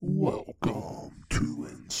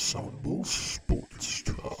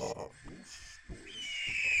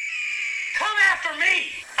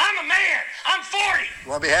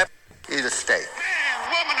Want to be happy? Eat a steak.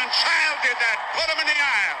 Man, woman, and child did that. Put them in the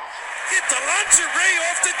aisle. Get the lingerie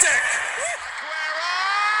off the deck.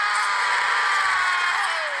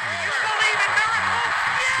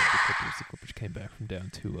 The Clippers came back from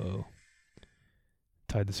down 2-0.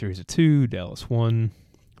 Tied the series at 2. Dallas won.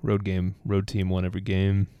 Road team won every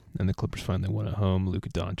game. And the Clippers finally won at home. Luka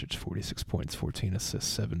Doncic, 46 points, 14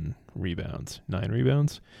 assists, 7 rebounds. 9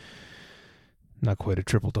 rebounds? Not quite a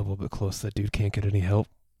triple-double, but close. That dude can't get any help.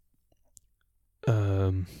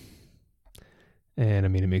 And, I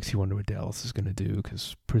mean, it makes you wonder what Dallas is going to do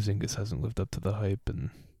because Porzingis hasn't lived up to the hype, and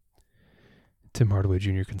Tim Hardaway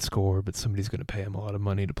Jr. can score, but somebody's going to pay him a lot of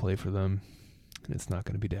money to play for them, and it's not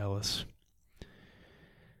going to be Dallas.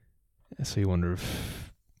 So you wonder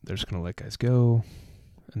if they're just going to let guys go,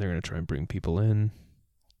 and they're going to try and bring people in,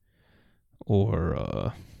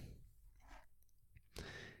 or,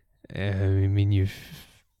 I mean, you've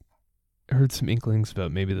heard some inklings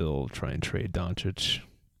about maybe they'll try and trade Doncic,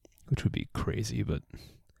 which would be crazy, but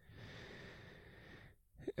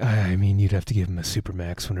I mean, you'd have to give him a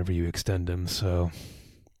supermax whenever you extend him, so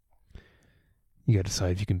you got to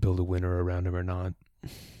decide if you can build a winner around him or not.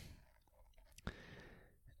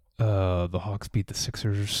 The Hawks beat the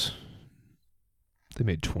Sixers. They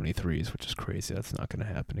made 23s, which is crazy. That's not going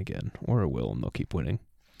to happen again, or it will, and they'll keep winning.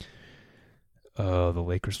 The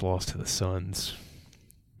Lakers lost to the Suns.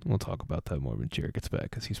 We'll talk about that more when Jared gets back,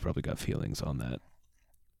 because he's probably got feelings on that.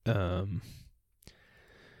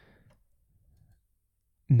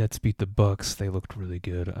 Nets beat the Bucks. They looked really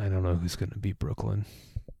good. I don't know who's going to beat Brooklyn.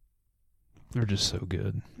 They're just so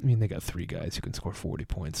good. I mean, they got 3 guys who can score 40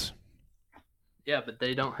 points. Yeah, but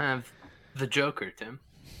they don't have the Joker, Tim.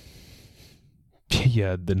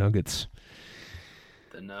 Yeah, the Nuggets.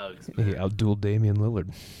 The Nugs, man. He outdueled Damian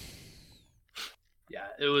Lillard. Yeah,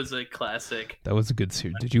 it was a classic. That was a good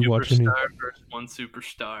series. Did you watch any? Versus one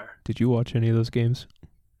superstar. Did you watch any of those games?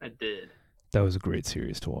 I did. That was a great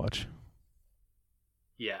series to watch.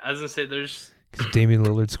 Yeah, I was going to say there's... Because Damian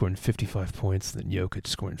Lillard scoring 55 points, and then Jokic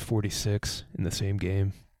scoring 46 in the same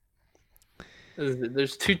game.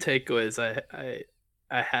 There's 2 takeaways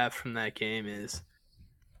I have from that game is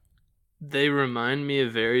they remind me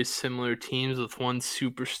of very similar teams with one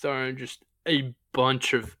superstar and just a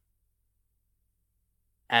bunch of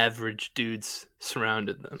average dudes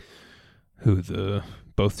surrounded them. Who,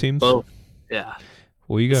 both teams? Both, yeah.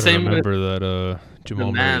 Well, you got to remember that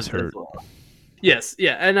Jamal Murray's hurt. Well. Yes,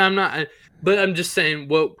 yeah, and but I'm just saying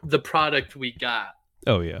what the product we got.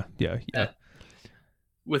 Oh, yeah.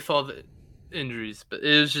 With all the injuries, but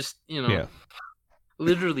it was just,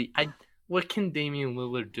 literally, what can Damian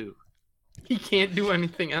Lillard do? He can't do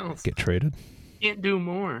anything else. Get traded. He can't do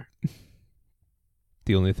more.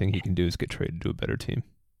 The only thing he can do is get traded to a better team.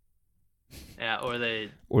 Yeah, or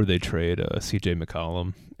they trade C.J.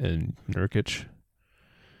 McCollum and Nurkic.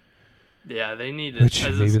 Yeah, they need it. Which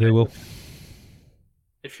maybe they will.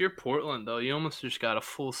 If you're Portland, though, you almost just got to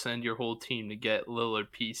full send your whole team to get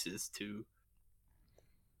Lillard pieces to.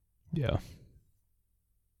 Yeah.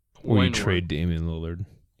 Or you trade Damian Lillard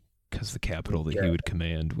because the capital that he would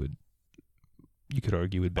command you could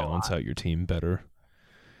argue, would balance out your team better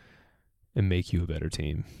and make you a better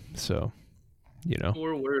team. So,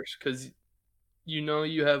 Or worse, because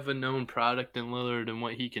you have a known product in Lillard and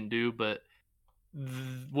what he can do, but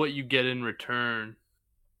what you get in return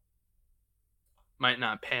might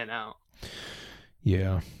not pan out.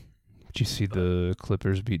 Yeah. Did you see the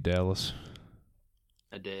Clippers beat Dallas?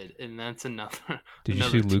 I did, and that's another. Did you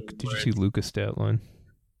see Luke? Did you see Luka's stat line?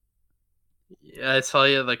 Yeah, I saw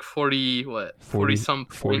you like 40 some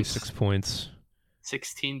 46 points.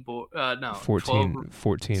 16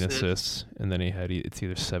 14 assists, and then it's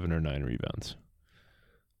either 7 or 9 rebounds.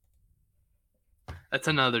 That's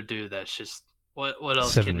another dude that's just what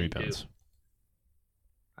else 7 can rebounds. He do?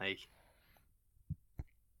 Like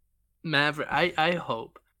Maverick, I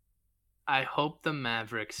hope the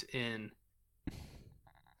Mavericks in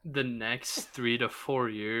the next 3 to 4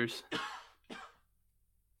 years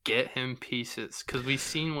get him pieces, because we've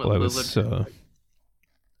seen what Lillard.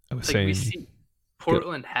 I was saying, we see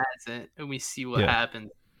Portland has it, and we see what happens.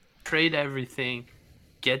 Trade everything,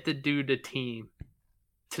 get the dude a team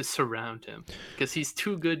to surround him, because he's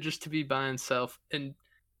too good just to be by himself and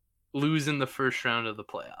lose in the first round of the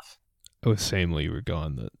playoffs. I was saying while you were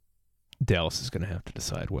gone that Dallas is going to have to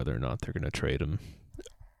decide whether or not they're going to trade him,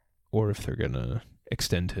 or if they're going to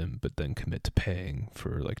extend him, but then commit to paying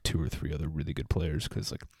for like 2 or 3 other really good players, because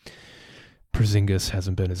like Porzingis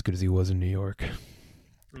hasn't been as good as he was in New York.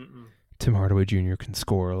 Mm-mm. Tim Hardaway Jr. can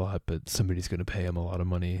score a lot, but somebody's going to pay him a lot of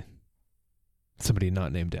money. Somebody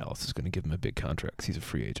not named Dallas is going to give him a big contract because he's a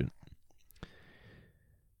free agent.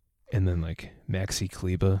 And then like Maxi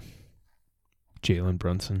Kleber, Jalen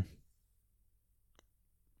Brunson.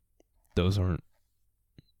 Those are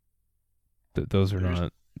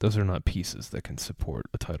not pieces that can support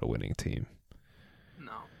a title-winning team.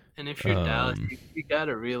 No. And if you're Dallas, you got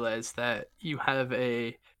to realize that you have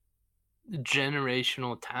a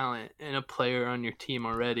generational talent and a player on your team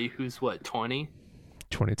already who's what, 20?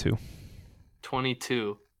 22.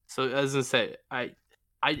 22. So as I say, I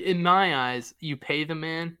in my eyes, you pay the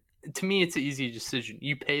man. To me, it's an easy decision.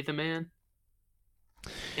 You pay the man.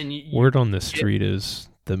 And word on the street is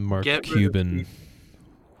that Mark Cuban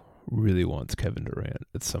really wants Kevin Durant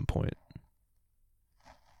at some point.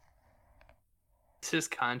 Is his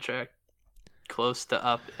contract close to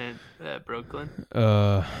up at Brooklyn?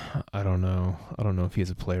 I don't know. I don't know if he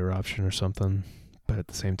has a player option or something. But at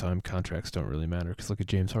the same time, contracts don't really matter because look at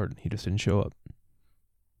James Harden. He just didn't show up.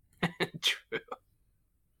 True.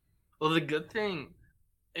 Well, the good thing,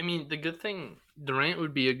 Durant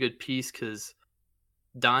would be a good piece because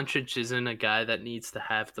Doncic isn't a guy that needs to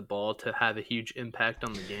have the ball to have a huge impact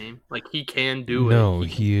on the game. Like, he can do it. No,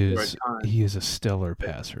 he is a stellar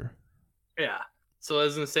passer. Yeah. So I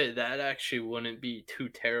was going to say, that actually wouldn't be too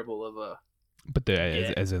terrible of a... But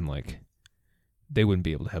as in, like, they wouldn't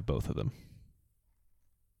be able to have both of them.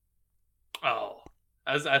 Oh.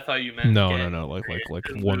 As I thought you meant... No. Like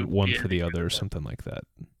one for the other or something like that.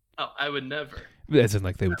 Oh, I would never. As in,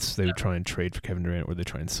 like, they would try and trade for Kevin Durant, or they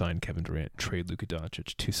try and sign Kevin Durant, trade Luka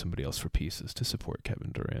Doncic to somebody else for pieces to support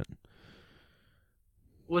Kevin Durant.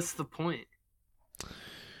 What's the point?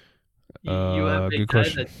 You have a good guy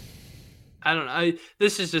question. I don't know.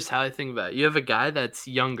 This is just how I think about it. You have a guy that's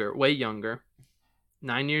younger, way younger,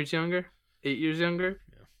 9 years younger, 8 years younger,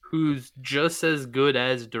 who's just as good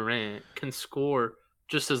as Durant, can score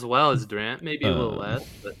just as well as Durant, maybe a little less,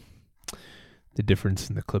 but... The difference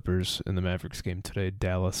in the Clippers and the Mavericks game today,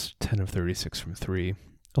 Dallas 10 of 36 from 3,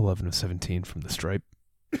 11 of 17 from the stripe.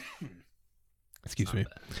 Excuse me.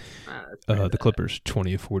 The Clippers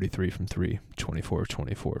 20 of 43 from 3, 24 of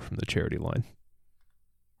 24 from the charity line.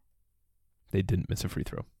 They didn't miss a free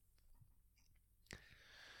throw.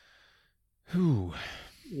 Whew.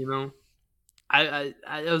 You know, I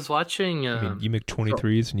was watching... I mean, you make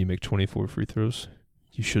 23s and you make 24 free throws,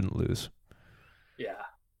 you shouldn't lose. Yeah.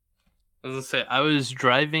 I was going to say, I was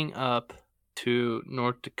driving up to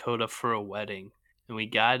North Dakota for a wedding, and we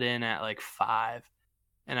got in at like 5.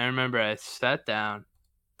 And I remember I sat down,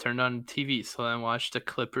 turned on the TV, so I watched the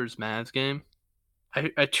Clippers-Mavs game.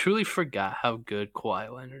 I truly forgot how good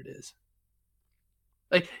Kawhi Leonard is.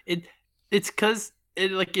 Like, it's because,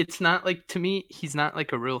 it's not like, to me, he's not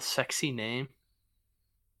like a real sexy name.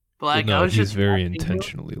 But like, well, no, I was he's just very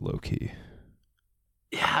intentionally low-key.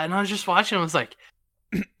 Yeah, and I was just watching, I was like,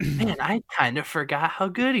 man, I kind of forgot how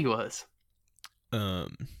good he was. I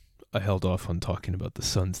held off on talking about the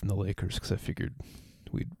Suns and the Lakers because I figured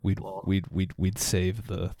we'd save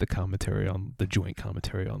the commentary on the joint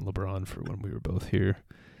commentary on LeBron for when we were both here.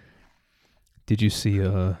 Did you see?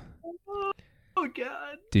 Oh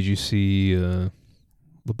God! Did you see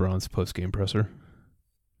LeBron's post-game presser?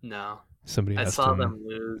 No. Somebody saw them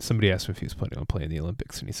lose. Somebody asked him if he was planning on playing the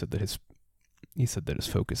Olympics, and he said that his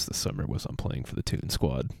focus this summer was on playing for the Toon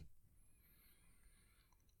Squad.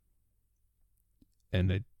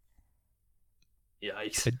 And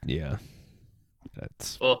yikes. Yeah.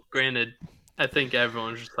 That's... Well, granted, I think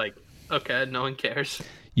everyone's just like, okay, no one cares.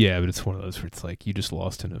 Yeah, but it's one of those where it's like you just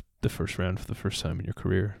lost in the first round for the first time in your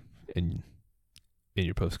career, and in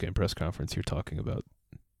your post-game press conference, you're talking about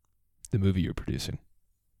the movie you're producing.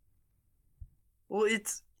 Well,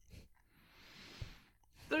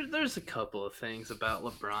 there's a couple of things about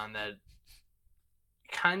LeBron that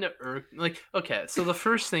kind of irked. Like, okay, so the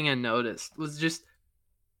first thing I noticed was just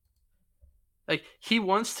like he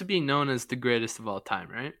wants to be known as the greatest of all time,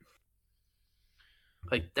 right?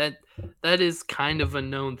 Like that is kind of a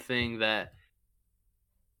known thing that.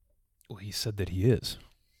 Well, he said that he is.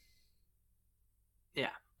 Yeah.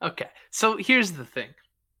 Okay. So here's the thing.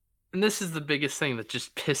 And this is the biggest thing that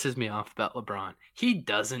just pisses me off about LeBron. He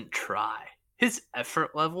doesn't try. His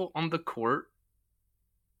effort level on the court,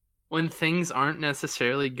 when things aren't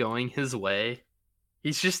necessarily going his way,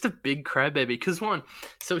 he's just a big crybaby. Because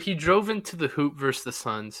so he drove into the hoop versus the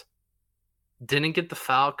Suns, didn't get the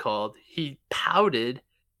foul called. He pouted,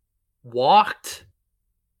 walked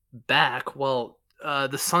back while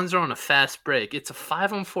the Suns are on a fast break. It's a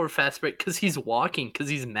 5-on-4 fast break because he's walking because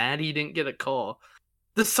he's mad he didn't get a call.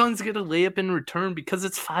 The Suns get a layup in return because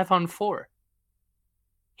it's 5-on-4.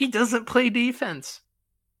 He doesn't play defense.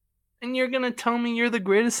 And you're going to tell me you're the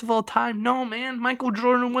greatest of all time? No, man. Michael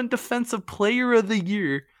Jordan won Defensive Player of the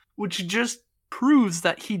Year, which just proves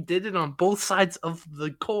that he did it on both sides of the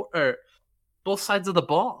court, or both sides of the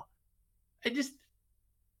ball.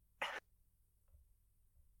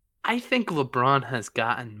 I think LeBron has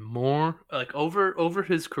gotten more, like, over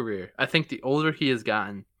his career. I think the older he has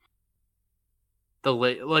gotten, the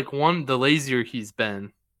lazier he's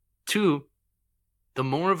been. 2, the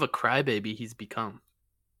more of a crybaby he's become.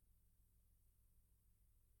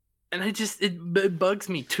 And it bugs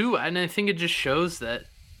me too, and I think it just shows that,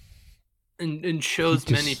 and shows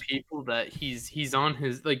many people that he's on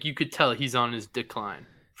his, like, you could tell he's on his decline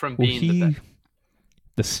from being the best.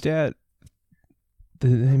 The stat.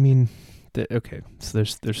 Okay, so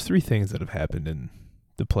there's 3 things that have happened in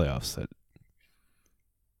the playoffs that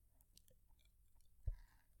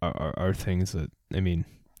are things that,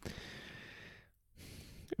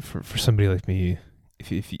 for somebody like me,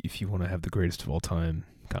 if you want to have the greatest of all time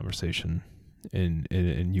conversation,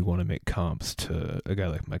 and you want to make comps to a guy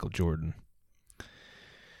like Michael Jordan.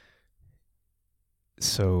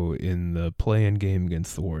 So in the play-in game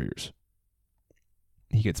against the Warriors,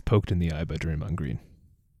 he gets poked in the eye by Draymond Green.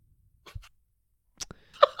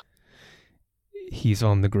 He's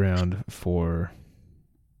on the ground for...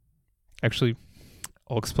 Actually,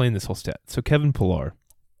 I'll explain this whole stat. So Kevin Pillar,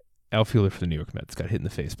 outfielder for the New York Mets, got hit in the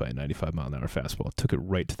face by a 95-mile-an-hour fastball. Took it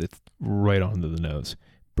right onto the nose.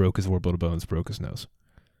 Broke his orbital bones, broke his nose.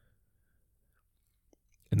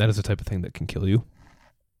 And that is the type of thing that can kill you.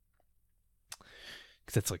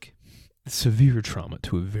 Because that's like severe trauma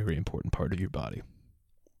to a very important part of your body.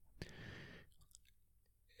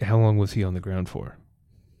 How long was he on the ground for?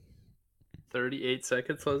 38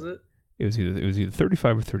 seconds, was it? It was either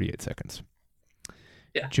 35 or 38 seconds.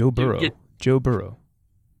 Yeah. Joe Burrow,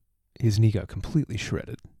 his knee got completely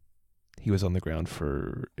shredded. He was on the ground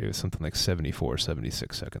for, it was something like 74,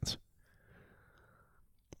 76 seconds.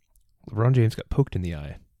 LeBron James got poked in the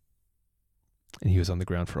eye, and he was on the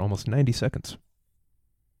ground for almost 90 seconds.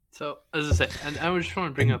 So, as I say, and I just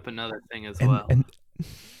want to bring up another thing as well.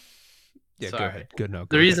 Yeah, Sorry. Go ahead. Good. No.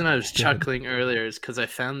 The reason I was chuckling earlier is because I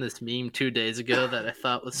found this meme 2 days ago that I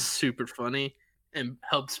thought was super funny and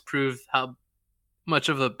helps prove how much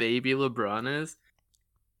of a baby LeBron is.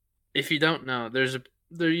 If you don't know,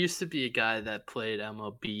 there used to be a guy that played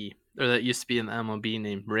MLB, or that used to be in the MLB,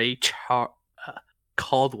 named Ray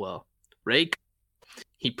Caldwell.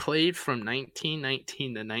 He played from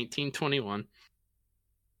 1919 to 1921,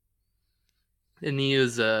 and he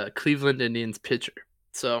was a Cleveland Indians pitcher.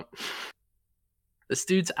 So this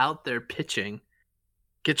dude's out there pitching,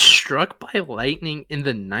 gets struck by lightning in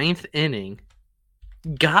the 9th inning,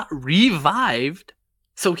 got revived,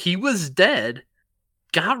 so he was dead,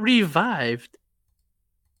 got revived,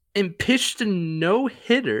 and pitched a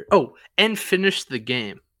no-hitter. Oh, and finished the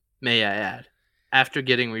game, may I add, after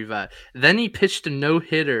getting revived. Then he pitched a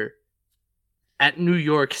no-hitter at New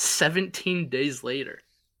York 17 days later,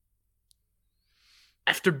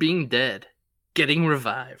 after being dead, getting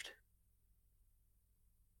revived.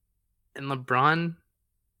 And LeBron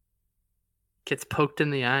gets poked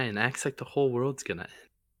in the eye and acts like the whole world's gonna end.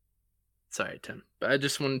 Sorry, Tim, but I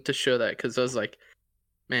just wanted to show that because I was like,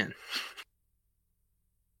 man.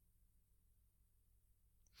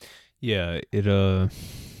 Yeah, the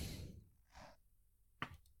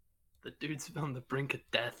dude's on the brink of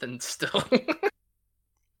death and still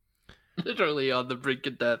literally on the brink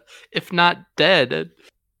of death, if not dead.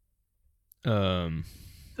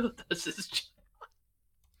 This is just...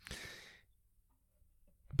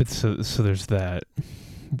 But so there's that.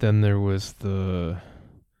 Then there was the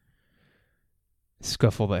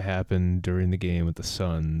scuffle that happened during the game with the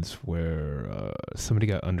Suns, where somebody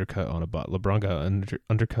got undercut on LeBron got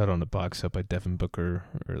undercut on a box up by Devin Booker,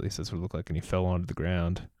 or at least that's what it looked like, and he fell onto the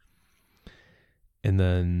ground. And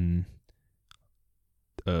then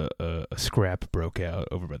a scrap broke out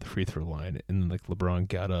over by the free throw line, and then, like, LeBron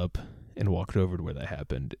got up and walked over to where that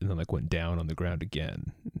happened, and then, like, went down on the ground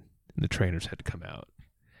again, and the trainers had to come out.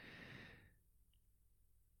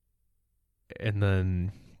 And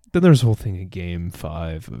then there's the whole thing in Game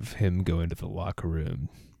 5 of him going to the locker room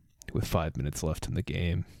with 5 minutes left in the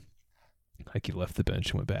game. Like, he left the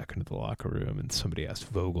bench and went back into the locker room, and somebody asked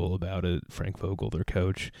Vogel about it, Frank Vogel, their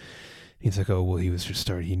coach. He's like, oh, well, he was just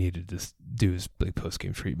starting. He needed to do his, like,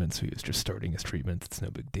 post-game treatment, so he was just starting his treatment. It's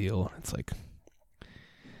no big deal. And it's like...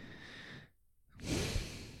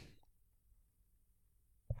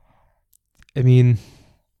 I mean...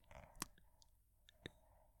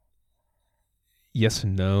 Yes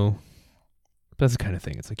and no. But that's the kind of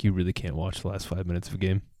thing. It's like you really can't watch the last 5 minutes of a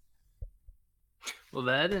game. Well,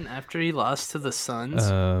 that, and after he lost to the Suns,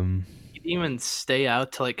 he didn't even stay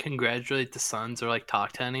out to, like, congratulate the Suns or, like,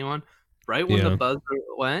 talk to anyone. right when the buzzer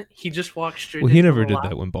went, he just walked straight. Well, he never did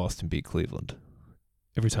that when Boston beat Cleveland.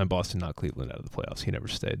 Every time Boston knocked Cleveland out of the playoffs, he never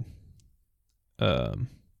stayed.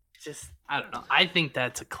 Just, I don't know. I think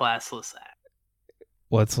that's a classless act.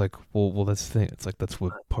 Well, it's like, well, that's the thing. It's like that's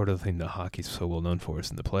what part of the thing that hockey's so well known for is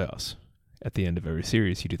in the playoffs. At the end of every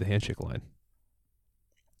series, you do the handshake line.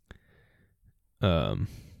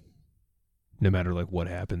 No matter like what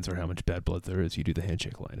happens or how much bad blood there is, you do the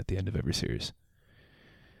handshake line at the end of every series.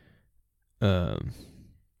 But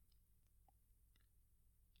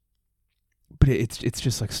it's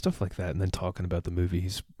just like stuff like that, and then talking about the movie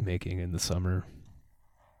he's making in the summer,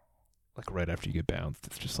 like right after you get bounced,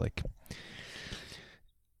 it's just like,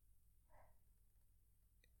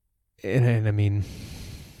 and I mean,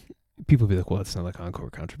 people be like, well, it's not like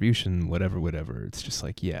encore contribution, whatever. It's just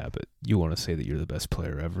like, yeah, but you want to say that you're the best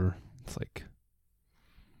player ever? It's like,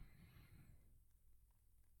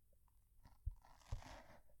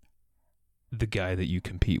 the guy that you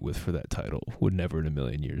compete with for that title would never in a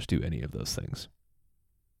million years do any of those things.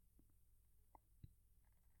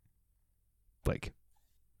 Like,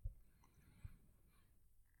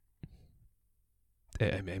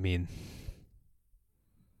 I mean,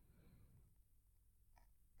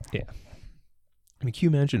 yeah. I mean, can you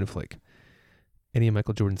imagine if like any of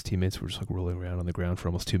Michael Jordan's teammates were just like rolling around on the ground for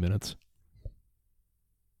almost 2 minutes?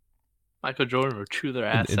 Michael Jordan would chew their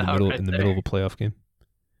ass out in the middle of a playoff game.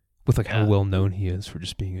 With like how well known he is for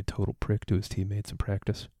just being a total prick to his teammates in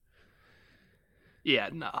practice. Yeah,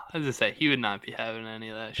 no. As I say, he would not be having any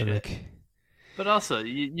of that shit. But also,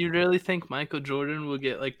 you really think Michael Jordan will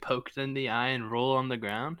get like poked in the eye and roll on the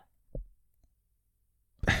ground?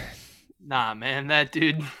 Nah, man, that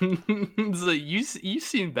dude. It's like you've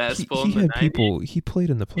seen basketball in the 90s. He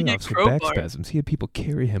played in the playoffs with back spasms. He had people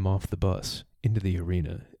carry him off the bus into the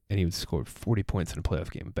arena, and he would score 40 points in a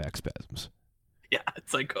playoff game with back spasms. Yeah,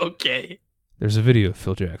 it's like, okay. There's a video of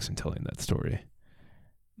Phil Jackson telling that story.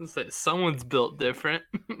 It's like someone's built different.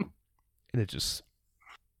 And it just,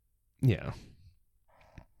 yeah.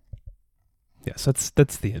 Yes,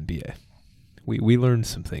 that's the NBA. We learned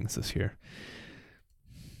some things this year.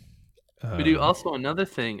 We do also another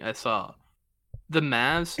thing I saw. The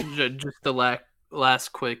Mavs, just the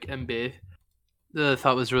last quick NBA that I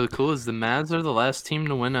thought was really cool is the Mavs are the last team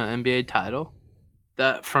to win an NBA title.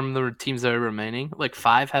 That from the teams that are remaining, like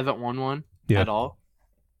 5 haven't won one at all.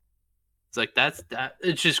 It's like that.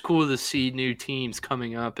 It's just cool to see new teams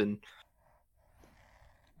coming up and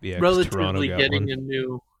relatively getting a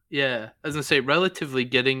new. Yeah, as I say, relatively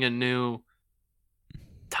getting a new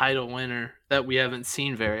title winner that we haven't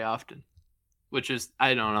seen very often, which is,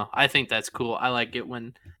 I don't know. I think that's cool. I like it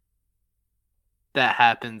when that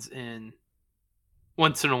happens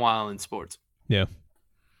once in a while in sports. Yeah.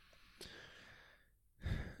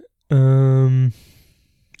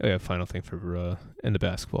 Final thing for end of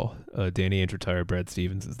basketball. Danny Ainge retired. Brad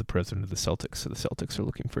Stevens is the president of the Celtics, so the Celtics are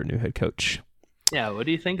looking for a new head coach. Yeah, what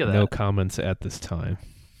do you think of that? No comments at this time.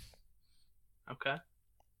 Okay.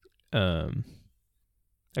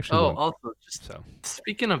 Actually, also, just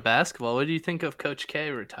speaking of basketball, what do you think of Coach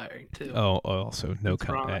K retiring too? Also no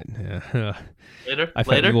comment. Later.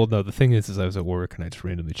 Well, no. The thing is I was at work and I just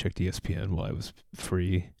randomly checked ESPN while I was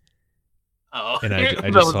free. Oh, and I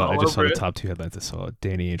just saw the top 2 headlines. I saw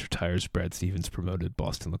Danny Ainge retires, Brad Stevens promoted,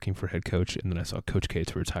 Boston looking for head coach, and then I saw Coach K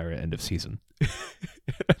to retire at end of season. I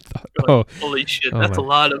thought, holy shit, that's a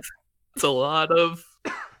lot of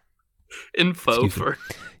info for.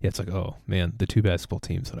 Yeah, it's like, oh man, the 2 basketball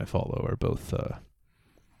teams that I follow are both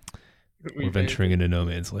we're venturing into no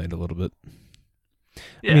man's land a little bit.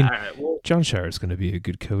 Yeah, I mean, all right, well, John Shire is going to be a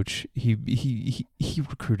good coach. He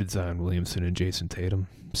recruited Zion Williamson and Jason Tatum,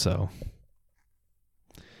 so.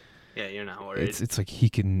 Yeah, you're not worried. It's like he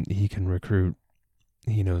can recruit.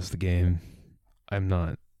 He knows the game. I'm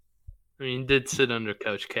not. I mean, he did sit under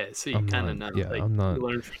Coach K, so you kind of know. Yeah, I'm not.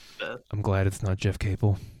 I'm glad it's not Jeff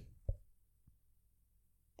Capel.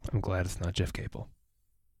 Thank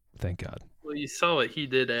God. Well, you saw what he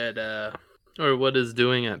did at, or what he's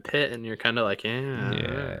doing at Pitt, and you're kind of like,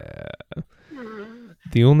 yeah.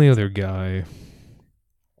 The only other guy.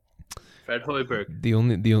 Fred Hoiberg. The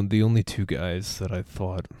only 2 guys that I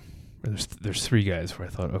thought. There's 3 guys where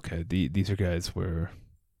I thought, okay, these are guys where,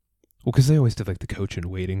 well, because they always did like the coach in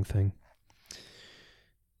waiting thing.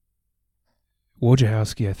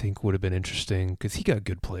 Wojciechowski, I think, would have been interesting because he got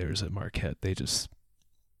good players at Marquette. It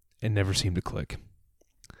never seemed to click,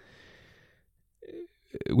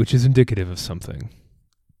 which is indicative of something.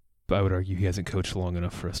 But I would argue he hasn't coached long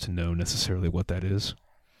enough for us to know necessarily what that is.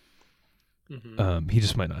 Mm-hmm. He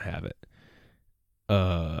just might not have it.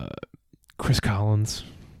 Chris Collins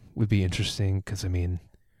would be interesting because, I mean,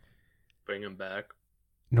 bring him back.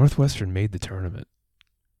 Northwestern made the tournament,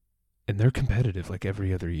 and they're competitive like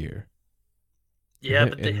every other year. Yeah,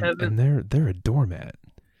 but they haven't. And they're a doormat.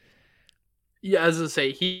 Yeah, as I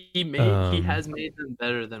say, he has made them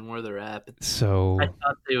better than where they're at. But so I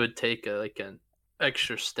thought they would take an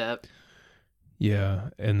extra step.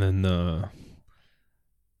 Yeah, and then the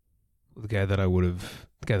guy that I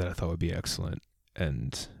thought would be excellent,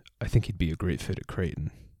 and I think he'd be a great fit at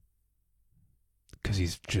Creighton, because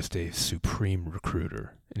he's just a supreme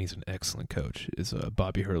recruiter and he's an excellent coach, is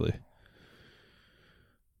Bobby Hurley.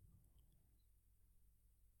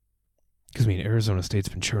 Because, Arizona State's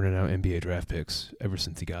been churning out NBA draft picks ever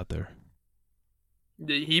since he got there.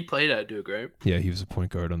 He played at Duke, right? Yeah, he was a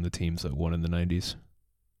point guard on the teams that won in the 90s.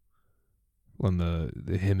 On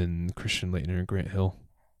him and Christian Laettner and Grant Hill.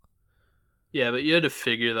 Yeah, but you had to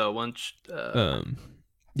figure, though, once...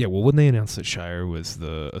 Yeah, well, when they announced that Shire was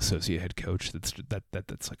the associate head coach, that's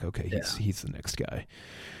like, okay, he's the next guy.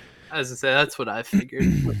 As I say, that's what I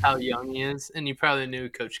figured with how young he is. And you probably knew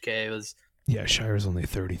Coach K was... Yeah, Shire's only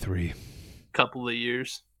 33. Couple of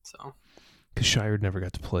years, so... Because Shire never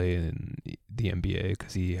got to play in the NBA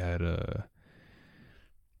because he had a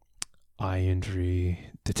eye injury,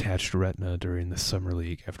 detached retina during the summer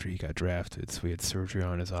league after he got drafted. So he had surgery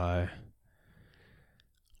on his eye.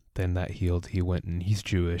 Then that healed. He went and he's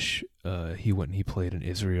Jewish. He went and he played in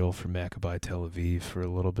Israel for Maccabi Tel Aviv for a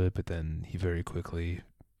little bit, but then he very quickly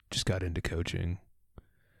just got into coaching.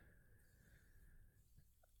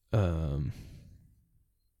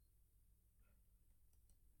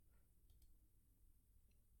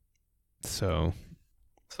 So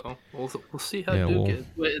we'll see how Duke is.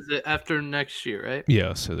 Wait, is it after next year, right?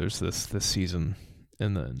 Yeah, so there's this season,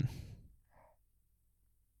 and then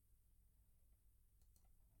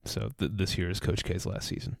this year is Coach K's last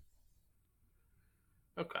season.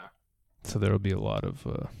 Okay. So there'll be a lot of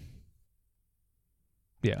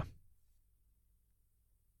yeah.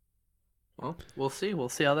 Well, we'll see. We'll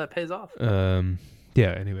see how that pays off. Yeah.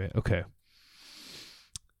 Anyway, okay.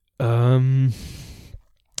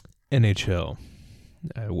 NHL.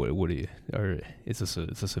 What do you? Or is this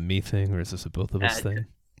a me thing, or is this a both of us thing?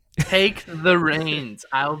 Take the reins.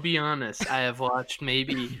 I'll be honest. I have watched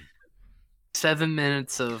maybe 7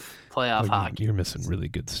 minutes of playoff hockey. You're missing really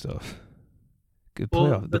good stuff. Good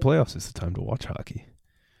playoff. The playoffs is the time to watch hockey.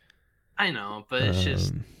 I know, but it's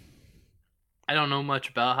just I don't know much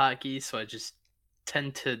about hockey, so I just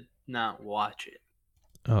tend to not watch it.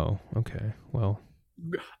 Oh, okay. Well.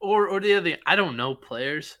 Or the other thing, I don't know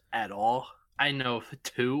players at all. I know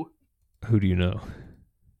 2. Who do you know?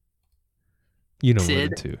 You know Sid. More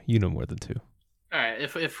than 2. You know more than 2. All right.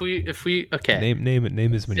 If we okay. Name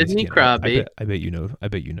as many. Sidney Crosby. I bet you know.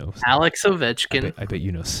 Alex Ovechkin. I bet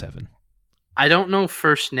you know 7. I don't know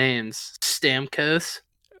first names. Stamkos.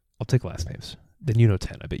 I'll take last names. Then you know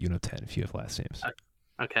 10. I bet you know 10 if you have last names.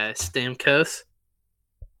 Okay, Stamkos.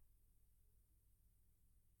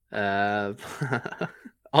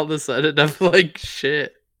 All of a sudden, I'm like,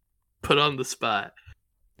 shit. Put on the spot.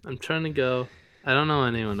 I'm trying to go. I don't know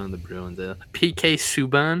anyone on the Bruins. PK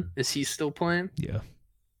Subban, is he still playing? Yeah.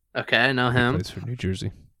 Okay, I know him. He plays for New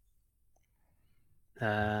Jersey.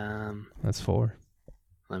 That's 4.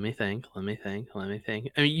 Let me think. I mean,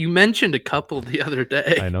 you mentioned a couple the other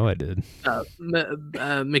day. I know I did.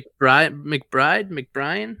 McBride?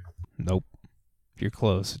 Nope. You're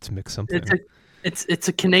close. It's Mick something. It's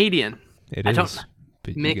a Canadian. It is.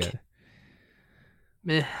 But Mick.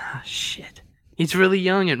 Shit. He's really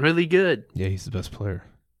young and really good. Yeah, he's the best player.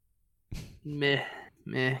 Meh.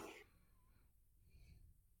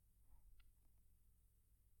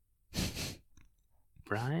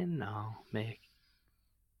 Brian? No. Mick.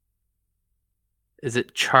 Is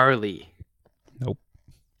it Charlie? Nope.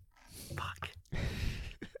 Fuck.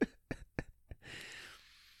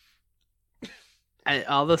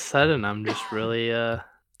 All of a sudden, I'm just really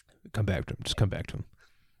Come back to him. Just come back to him.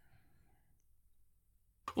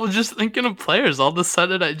 Well, just thinking of players, all of a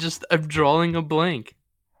sudden I'm drawing a blank.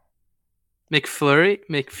 McFlurry?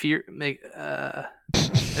 A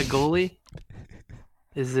goalie?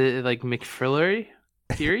 Is it like McFlurry?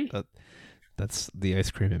 Fury? That's the ice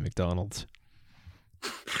cream at McDonald's.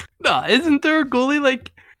 No, isn't there a goalie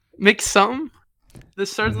like Mick something?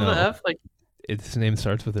 This starts with an F? Like its name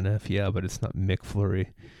starts with an F, yeah, but it's not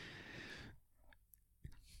McFlurry.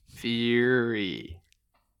 Fury.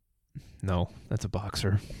 No, that's a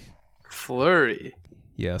boxer. Fleury.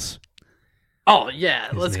 Yes. Oh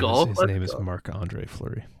yeah, let's go. His name is Marc-Andre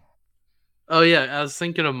Fleury. Oh yeah, I was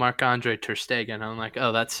thinking of Marc-Andre Ter Stegen. I'm like,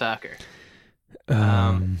 oh, that's soccer.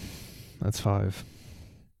 That's 5.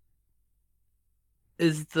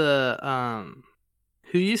 Is the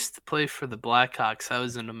Who used to play for the Blackhawks? I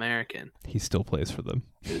was an American. He still plays for them.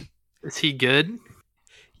 Is he good?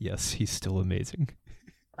 Yes, he's still amazing.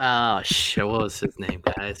 Oh, shit. What was his name,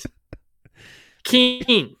 guys?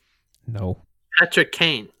 Kane. No. Patrick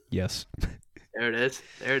Kane. Yes. There it is.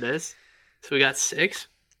 There it is. So we got 6.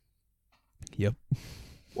 Yep.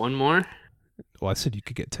 One more. Well, I said you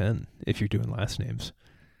could get 10 if you're doing last names.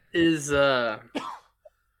 Is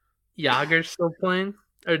Yager still playing?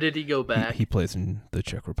 Or did he go back? He plays in the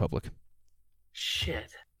Czech Republic.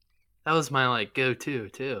 Shit. That was my go-to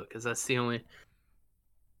too, because that's the only.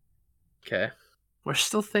 Okay. We're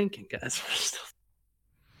still thinking, guys. We're still.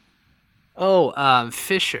 Oh,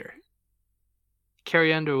 Fisher.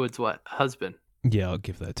 Carrie Underwood's what? Husband. Yeah, I'll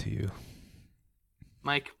give that to you.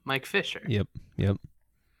 Mike Fisher. Yep.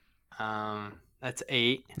 That's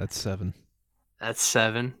 8. That's 7. That's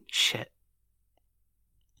 7. Shit.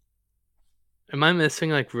 Am I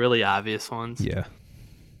missing really obvious ones? Yeah.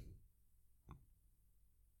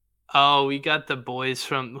 Oh, we got the boys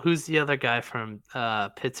from. Who's the other guy from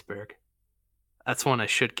Pittsburgh? That's one I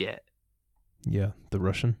should get. Yeah, the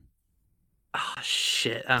Russian. Oh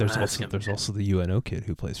shit! There's also the UNO kid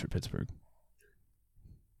who plays for Pittsburgh.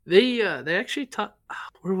 They actually talked.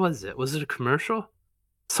 Where was it? Was it a commercial?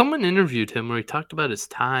 Someone interviewed him where he talked about his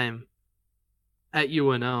time at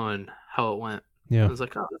UNO and how it went. Yeah, I was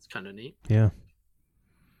like, oh, that's kind of neat. Yeah.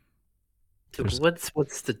 What's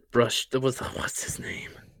the brush? What's his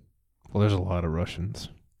name? Well, there's a lot of Russians.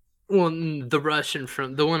 Well, the Russian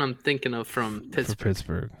from the one I'm thinking of from Pittsburgh. For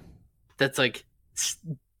Pittsburgh. That's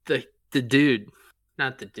the dude,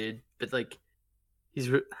 not the dude, but he's.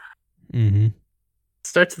 Mm-hmm.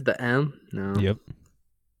 Starts with the M. No. Yep.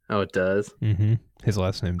 Oh, it does. Mm-hmm. His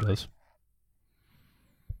last name does.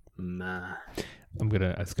 Nah.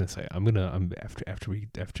 After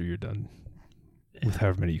you're done with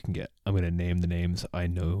however many you can get, I'm gonna name the names I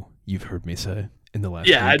know you've heard me say in the last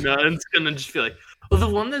week. I know. It's gonna just be well, the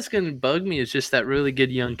one that's gonna bug me is just that really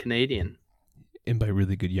good young Canadian. And by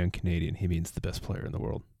really good young Canadian, he means the best player in the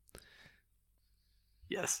world.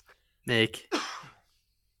 Yes. Nick.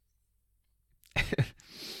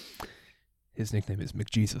 His nickname is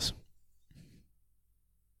McJesus.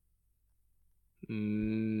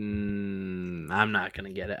 I'm not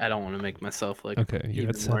gonna get it. I don't want to make myself look okay. You're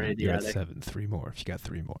at 7. idiotic. You're at 7. 3 more. If you got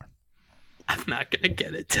 3 more, I'm not gonna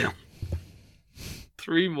get it, Tim.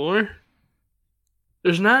 3 more.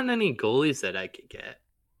 There's not any goalies that I could get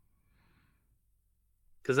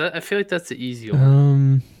because I feel like that's the easy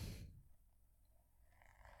one.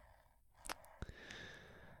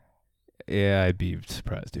 Yeah, I'd be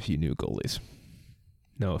surprised if you knew goalies.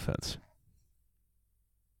 No offense.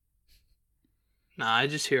 No, I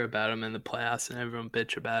just hear about him in the playoffs and everyone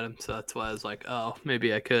bitch about him, so that's why I was like, oh,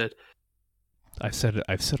 maybe I could. I've said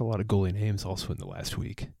a lot of goalie names also in the last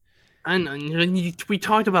week. I know. We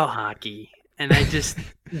talked about hockey, and I just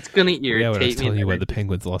it's gonna irritate me. Yeah, when I was telling you why the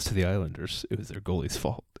Penguins lost to the Islanders, it was their goalie's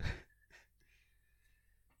fault.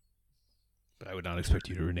 But I would not expect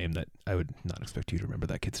you to rename that. I would not expect you to remember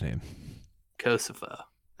that kid's name. Kosovo.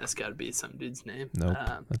 That's got to be some dude's name. Nope,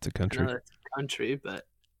 that's a country. I know that's a country, but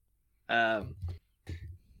I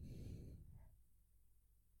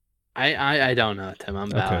don't know, Tim. I'm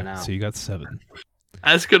bowing out. So you got 7.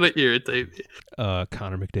 That's gonna irritate me.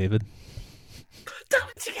 Connor McDavid.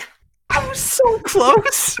 I was so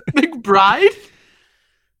close, McBride.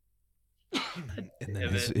 And then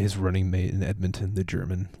his running mate in Edmonton, the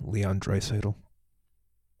German Leon Draisaitl.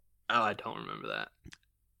 Oh, I don't remember that.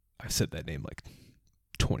 I've said that name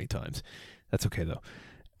 20 times. That's okay though.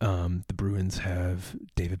 The Bruins have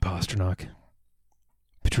David Pastrnak,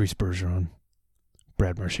 Patrice Bergeron,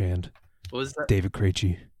 Brad Marchand, what was that? David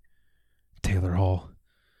Krejci, Taylor Hall.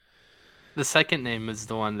 The second name is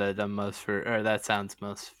the one that I'm that sounds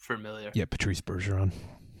most familiar. Yeah, Patrice Bergeron.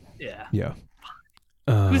 Yeah. Yeah.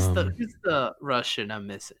 Who's the Russian I'm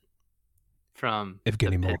missing? From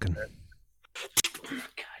Evgeny Malkin. God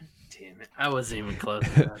damn it. I wasn't even close to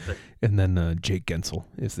that. But... And then Jake Gensel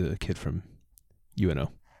is the kid from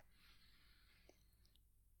UNO.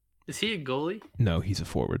 Is he a goalie? No, he's a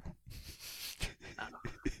forward.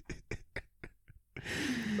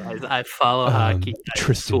 I follow hockey.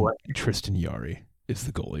 Tristan Jarry is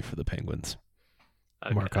the goalie for the Penguins.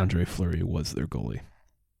 Okay. Marc-Andre Fleury was their goalie.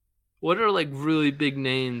 What are really big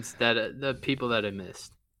names that the people that I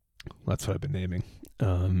missed? That's what I've been naming.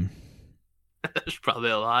 There's probably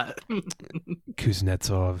a lot.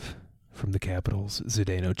 Kuznetsov from the Capitals,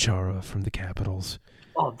 Zdeno Chara from the Capitals.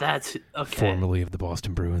 Oh, that's okay. Formerly of the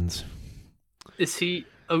Boston Bruins. Is he?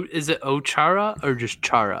 Oh, is it Ochara or just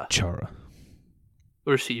Chara? Chara.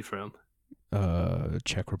 Where's he from?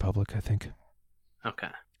 Czech Republic, I think. Okay.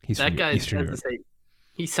 He's that from guy. Eastern Europe.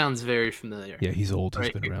 He sounds very familiar. Yeah, he's old. He's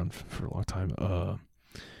right been here. around for a long time.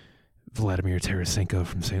 Vladimir Tarasenko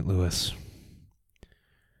from St. Louis.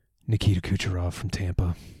 Nikita Kucherov from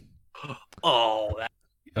Tampa. Oh,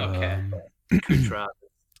 okay. Kucherov.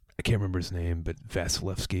 I can't remember his name, but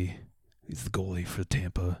Vasilevsky. He's the goalie for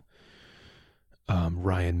Tampa.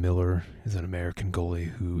 Ryan Miller is an American goalie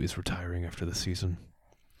who is retiring after the season.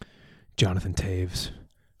 Jonathan Taves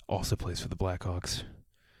also plays for the Blackhawks.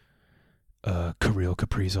 Kirill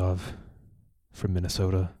Kaprizov from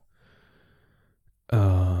Minnesota.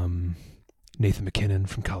 Nathan MacKinnon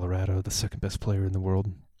from Colorado, the second best player in the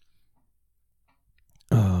world.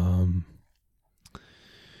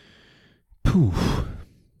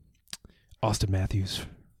 Austin Matthews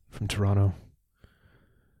from Toronto.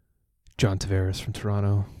 John Tavares from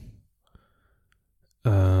Toronto.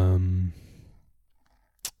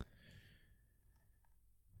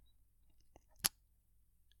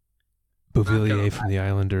 Beauvillier from the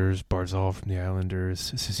Islanders. Barzal from the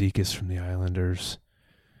Islanders. Cizikas from the Islanders.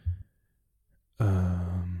 I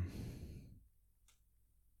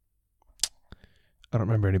don't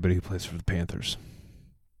remember anybody who plays for the Panthers.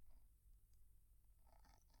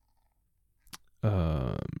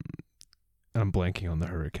 I'm blanking on the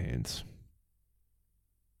Hurricanes.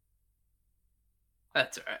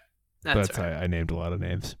 That's all right. All right. I named a lot of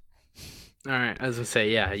names. All right. I was going to say,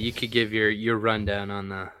 yeah, you could give your rundown on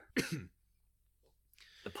the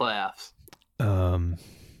playoffs.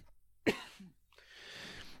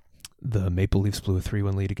 The Maple Leafs blew a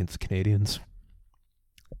 3-1 lead against the Canadiens.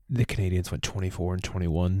 The Canadiens went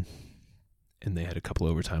 24-21, and they had a couple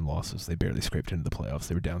overtime losses. They barely scraped into the playoffs.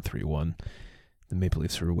 They were down 3-1. The Maple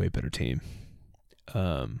Leafs are a way better team.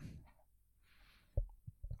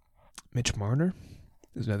 Mitch Marner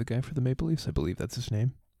is another guy for the Maple Leafs. I believe that's his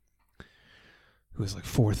name. Who was like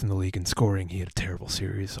fourth in the league in scoring. He had a terrible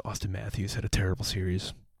series. Austin Matthews had a terrible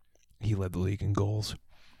series. He led the league in goals.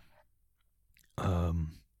 But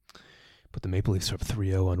the Maple Leafs are up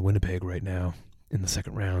 3-0 on Winnipeg right now in the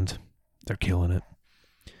second round. They're killing it.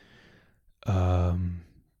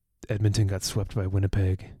 Edmonton got swept by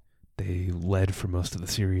Winnipeg. They led for most of the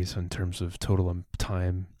series in terms of total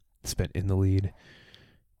time spent in the lead,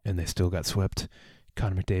 and they still got swept.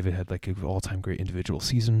 Connor McDavid had like an all-time great individual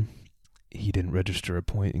season. He didn't register a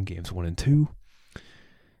point in games 1 and 2.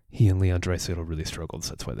 He and Leon Draisaitl really struggled,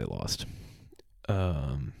 so that's why they lost.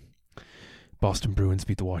 Boston Bruins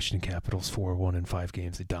beat the Washington Capitals 4-1 in 5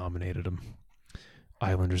 games. They dominated them.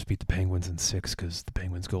 Islanders beat the Penguins in 6 because the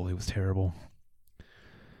Penguins goalie was terrible.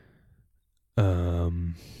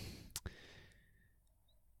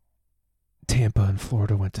 Tampa and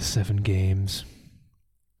Florida went to 7 games.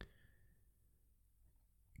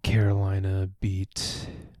 Carolina beat...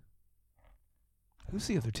 Who's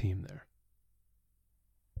the other team there?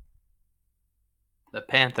 The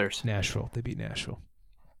Panthers. Nashville. They beat Nashville.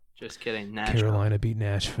 Just kidding. Nashville. Carolina beat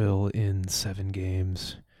Nashville in 7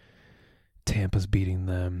 games. Tampa's beating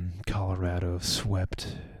them. Colorado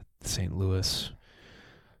swept St. Louis.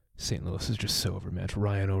 St. Louis is just so overmatched.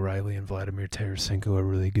 Ryan O'Reilly and Vladimir Tarasenko are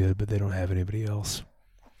really good, but they don't have anybody else.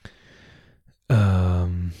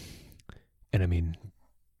 And I mean,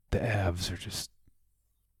 the Avs are just...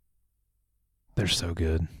 They're so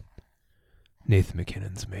good. Nathan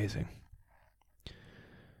MacKinnon's amazing.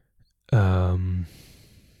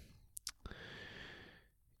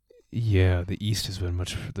 Yeah, the East has been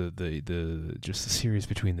much just the series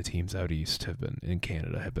between the teams out east have been in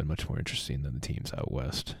Canada have been much more interesting than the teams out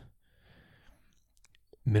west.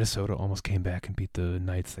 Minnesota almost came back and beat the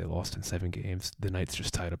Knights. They lost in 7 games. The Knights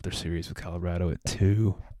just tied up their series with Colorado at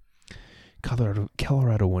 2.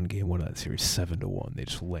 Colorado won game 1 of that series 7-1. They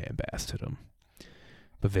just lambasted them.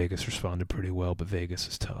 But Vegas responded pretty well, but Vegas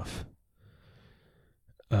is tough.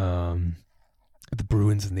 The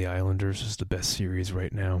Bruins and the Islanders is the best series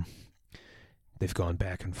right now. They've gone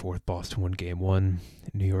back and forth. Boston won game 1.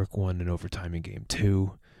 New York won in overtime in game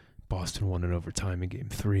 2. Boston won in overtime in game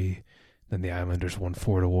 3. Then the Islanders won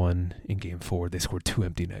 4-1 in game 4. They scored 2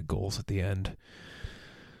 empty net goals at the end.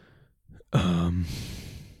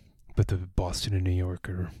 But the Boston and New York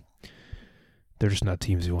they're just not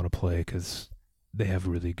teams you want to play because they have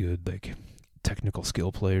really good like technical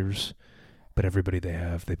skill players. But everybody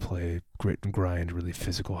they play grit and grind, really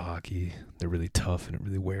physical hockey. They're really tough, and it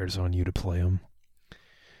really wears on you to play them.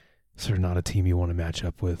 So they're not a team you want to match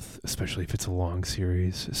up with, especially if it's a long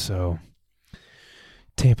series. So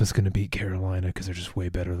Tampa's going to beat Carolina because they're just way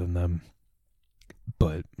better than them.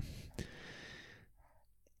 But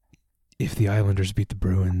if the Islanders beat the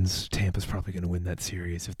Bruins, Tampa's probably going to win that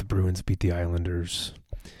series. If the Bruins beat the Islanders,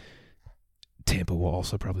 Tampa will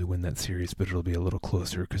also probably win that series, but it'll be a little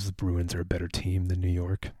closer because the Bruins are a better team than New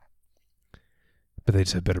York. But they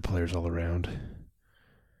just have better players all around.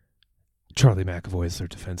 Charlie McAvoy is their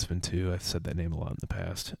defenseman too. I've said that name a lot in the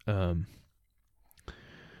past.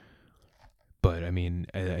 But I mean,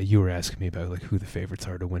 you were asking me about like who the favorites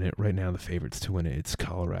are to win it. Right now, the favorites to win it's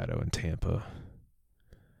Colorado and Tampa.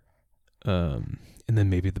 And then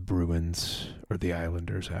maybe the Bruins or the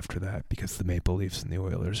Islanders after that because the Maple Leafs and the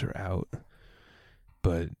Oilers are out.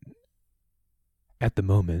 But at the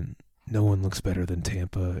moment, no one looks better than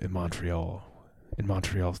Tampa and Montreal. And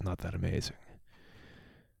Montreal's not that amazing.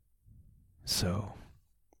 So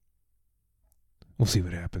we'll see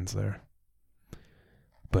what happens there.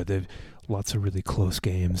 But they've lots of really close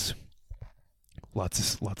games.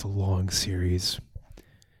 Lots of long series.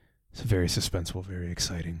 It's very suspenseful, very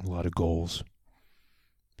exciting. A lot of goals.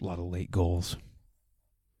 A lot of late goals.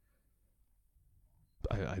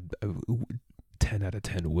 I 10 out of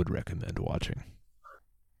 10 would recommend watching.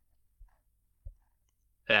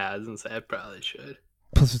 Yeah, I was going to say I probably should.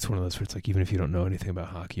 Plus, it's one of those where it's like, even if you don't know anything about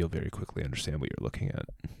hockey, you'll very quickly understand what you're looking at.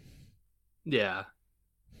 Yeah.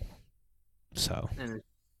 So. And it's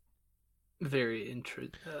very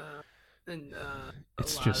interesting.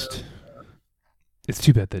 It's just... it's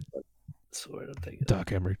too bad that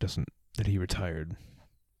Doc Emmerich that he retired.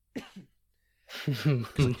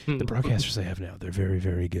 The broadcasters they have now, they're very,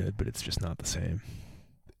 very good, but it's just not the same.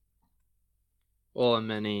 Well, and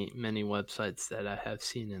many websites that I have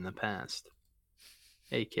seen in the past,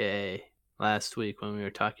 aka last week when we were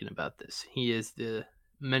talking about this, he is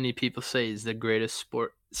many people say he's the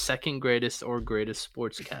second greatest or greatest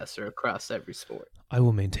sportscaster across every sport. I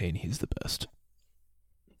will maintain he's the best.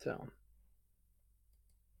 So,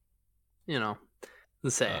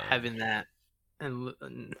 let's say having that and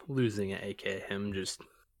losing it, aka him just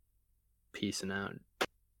peacing out.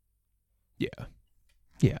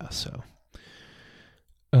 Yeah, so.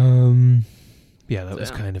 Yeah, that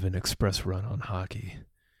was kind of an express run on hockey.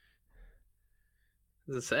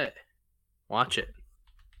 Let's say, watch it.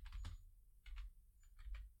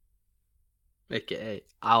 AKA,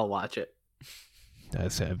 I'll watch it. I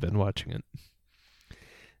say I've been watching it.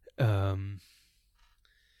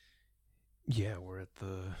 Yeah, we're at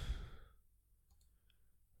the...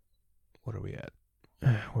 what are we at?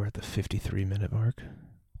 We're at the 53-minute mark.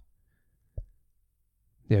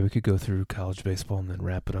 Yeah, we could go through college baseball and then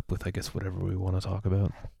wrap it up with, I guess, whatever we want to talk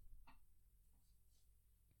about.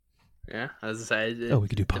 Yeah, as I said. We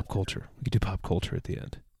could do pop culture. We could do pop culture at the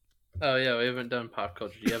end. Oh, yeah, we haven't done pop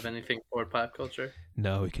culture. Do you have anything for pop culture?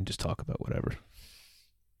 No, we can just talk about whatever.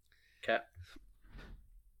 Okay.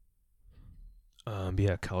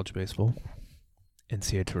 Yeah, college baseball.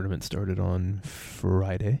 NCAA tournament started on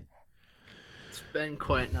Friday. It's been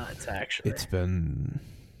quite nuts, actually. It's been...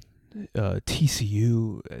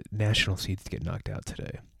 TCU, national seeds get knocked out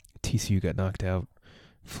today. TCU got knocked out.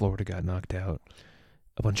 Florida got knocked out.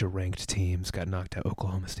 A bunch of ranked teams got knocked out.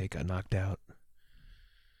 Oklahoma State got knocked out.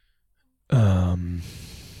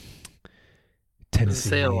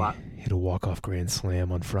 Tennessee hit a walk-off grand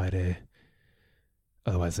slam on Friday.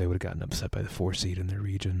 Otherwise, they would have gotten upset by the 4 seed in their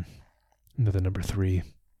region. Another number 3.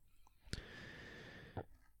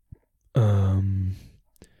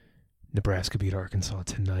 Nebraska beat Arkansas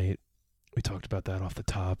tonight. We talked about that off the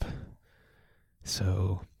top.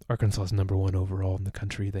 So Arkansas is number 1 overall in the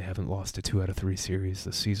country. They haven't lost a 2 out of 3 series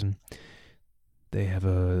this season. They have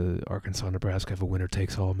Arkansas-Nebraska have a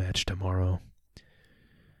winner-takes-all match tomorrow.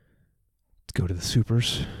 Let's go to the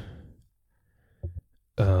Supers.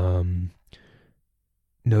 Notre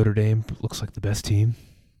Dame looks like the best team.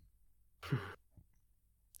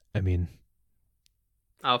 I mean...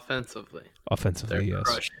 Offensively, yes.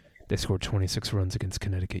 Crushing. They scored 26 runs against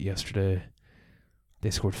Connecticut yesterday. They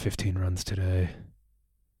scored 15 runs today.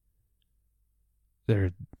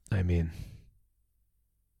 They're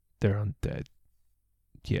on that.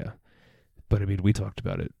 Yeah. But I mean, we talked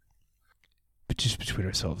about it. But just between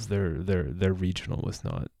ourselves, their regional was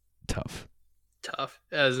not tough. Tough.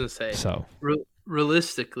 I was going to say. So.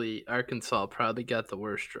 Realistically, Arkansas probably got the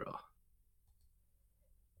worst draw.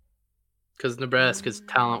 Because Nebraska's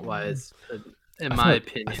talent-wise, in my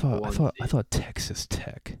opinion, I thought Texas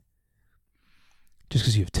Tech. Just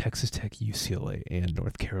because you have Texas Tech, UCLA, and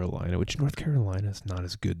North Carolina, which North Carolina is not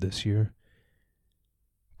as good this year.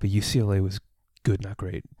 But UCLA was good, not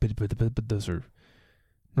great. But those are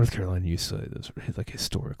North Carolina and UCLA. Those are like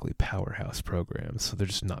historically powerhouse programs, so they're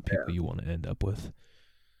just not people you want to end up with.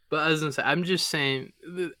 But I was gonna say, I'm just saying,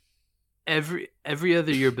 every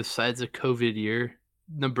other year besides a COVID year,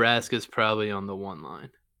 Nebraska's probably on the 1 line.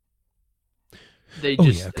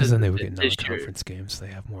 Because then they would get non-conference games. They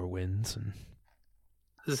have more wins, and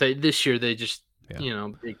say this year they just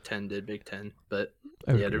Big Ten did Big Ten, but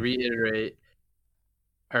to reiterate,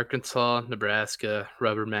 Arkansas, Nebraska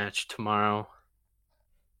rubber match tomorrow.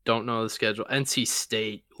 Don't know the schedule. NC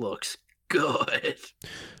State looks good.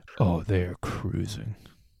 Oh, they are cruising.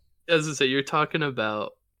 As I say, you're talking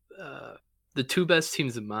about the two best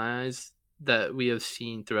teams in my eyes that we have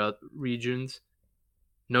seen throughout regions: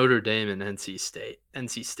 Notre Dame and NC State.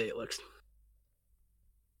 NC State looks.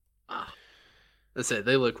 Let's say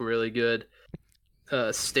they look really good.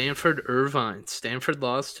 Stanford, Irvine. Stanford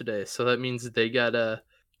lost today, so that means they got a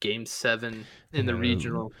Game 7 in the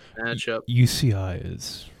regional matchup. UCI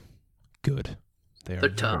is good. They're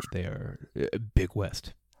tough. They are Big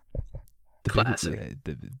West. Classic.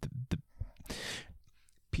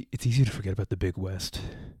 It's easy to forget about the Big West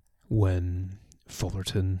when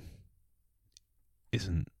Fullerton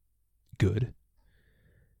isn't good.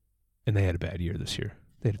 And they had a bad year this year.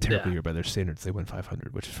 They had a terrible year by their standards. They went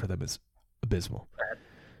 500, which for them is abysmal.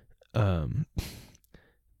 But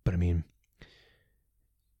I mean,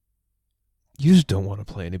 you just don't want to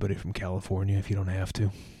play anybody from California if you don't have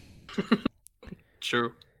to.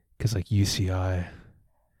 True. Because like UCI,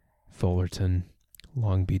 Fullerton,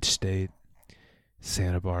 Long Beach State,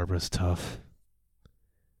 Santa Barbara's tough.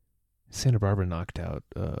 Santa Barbara knocked out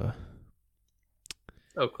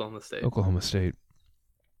Oklahoma State.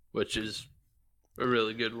 Which is a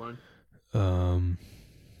really good one. And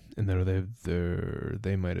then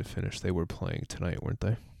they might have finished. They were playing tonight, weren't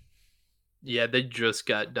they? Yeah, they just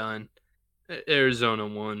got done. Arizona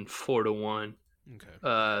won 4-1.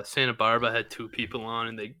 Okay. Santa Barbara had two people on,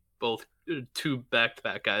 and they both two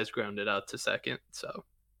back-to-back guys grounded out to second, so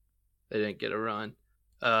they didn't get a run.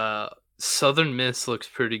 Southern Miss looks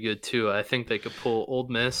pretty good too. I think they could pull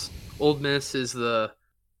Old Miss. Old Miss is the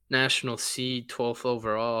national seed, 12th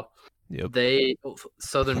overall. Yep.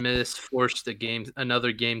 Southern Miss forced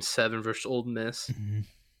another Game 7 versus Old Miss. Mm-hmm.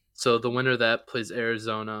 So the winner of that plays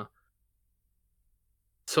Arizona.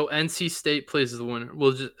 So NC State plays the winner.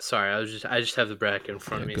 I just have the bracket in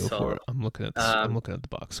front of me. Go for it. I'm looking at the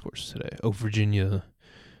box scores today. Oh, Virginia.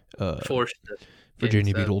 Forced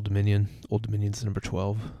Virginia beat Old Dominion. Old Dominion's number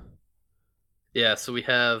 12. Yeah, so we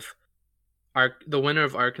have the winner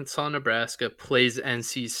of Arkansas, Nebraska plays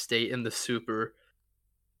NC State in the Super.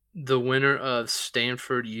 The winner of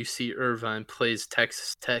Stanford, UC Irvine plays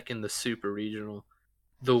Texas Tech in the Super Regional.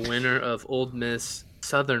 The winner of Old Miss,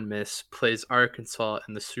 Southern Miss plays Arkansas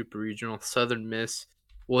in the Super Regional. Southern Miss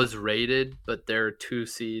was rated, but they're a 2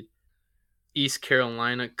 seed. East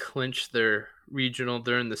Carolina clinched their regional.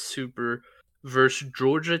 They're in the Super versus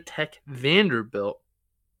Georgia Tech Vanderbilt.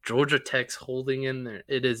 Georgia Tech's holding in there.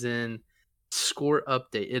 It is in score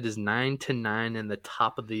update. It is 9-9 in the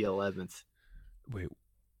top of the 11th. Wait.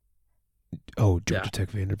 Oh, Georgia Tech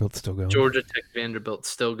Vanderbilt's still going? Georgia Tech Vanderbilt's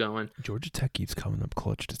still going. Georgia Tech keeps coming up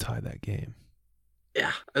clutch to tie that game.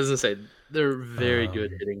 Yeah, I was going to say, they're a very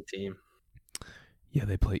good hitting team. Yeah,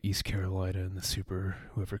 they play East Carolina in the Super,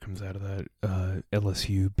 whoever comes out of that.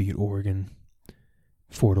 LSU beat Oregon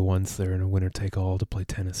 4-1, so they're in a winner-take-all to play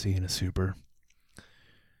Tennessee in a Super.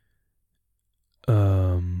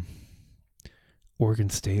 Oregon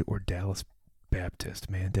State or Dallas Baptist.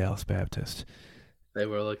 Man, Dallas Baptist. They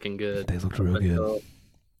were looking good. They looked real good.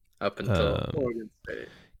 Up until Oregon State.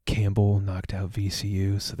 Campbell knocked out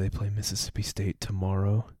VCU, so they play Mississippi State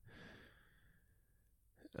tomorrow.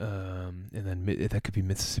 And then that could be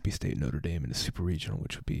Mississippi State Notre Dame in a Super Regional,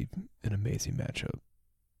 which would be an amazing matchup.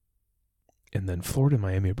 And then Florida and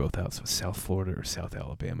Miami are both out, so South Florida or South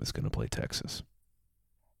Alabama is going to play Texas.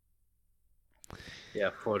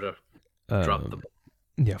 Yeah, Florida dropped the ball.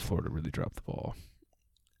 Yeah, Florida really dropped the ball.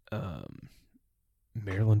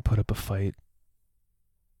 Maryland put up a fight.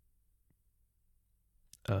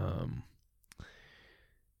 Yeah,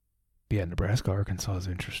 Nebraska, Arkansas is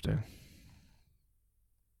interesting.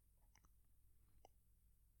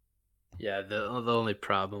 Yeah, the only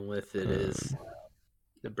problem with it is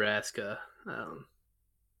Nebraska.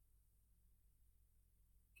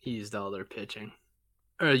 He used all their pitching.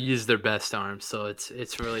 Or used their best arms, so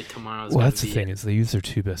it's really tomorrow's. Well, that's the thing is they used their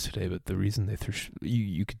two best today, but the reason they threw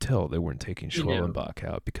you could tell they weren't taking Schwellenbach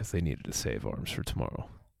out because they needed to save arms for tomorrow.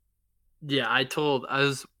 Yeah, I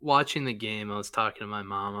was watching the game. I was talking to my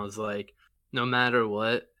mom. I was like, no matter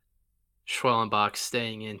what, Schwellenbach's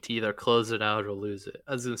staying in to either close it out or lose it.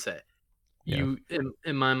 I was gonna say, in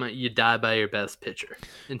my mind, you die by your best pitcher,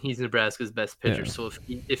 and he's Nebraska's best pitcher. Yeah. So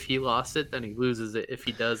if he lost it, then he loses it. If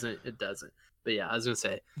he doesn't, it doesn't. But yeah, I was gonna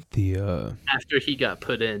say after he got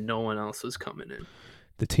put in, no one else was coming in.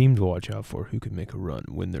 The team to watch out for who could make a run,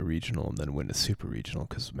 win their regional, and then win a Super Regional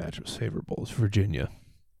because the matchup's favorable is Virginia.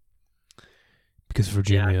 Because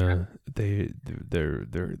Virginia, their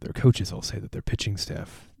coaches all say that their pitching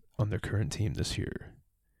staff on their current team this year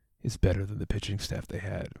is better than the pitching staff they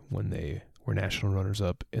had when they were national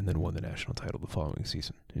runners-up and then won the national title the following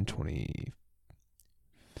season in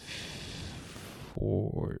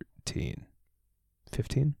 2014.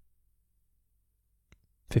 15?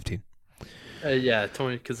 15. Yeah,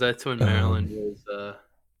 20, because that's when Maryland was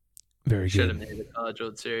very should good. have made the College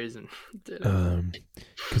World Series and did.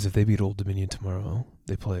 Because if they beat Old Dominion tomorrow,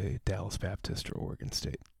 they play Dallas Baptist or Oregon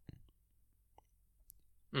State.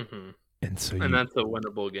 Mm-hmm. And so and that's a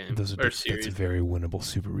winnable game or series. That's a very winnable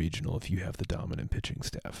super regional if you have the dominant pitching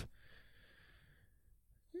staff.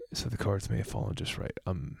 So the cards may have fallen just right.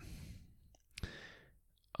 I'm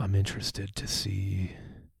interested to see.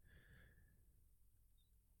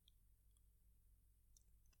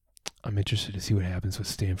 I'm interested to see what happens with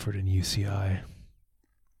Stanford and UCI,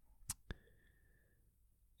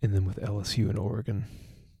 and then with LSU and Oregon.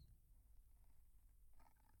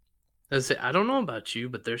 I don't know about you,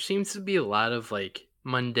 but there seems to be a lot of like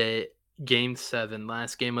Monday Game 7,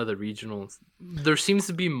 last game of the regionals. There seems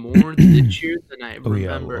to be more this year than I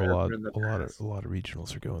remember. A lot of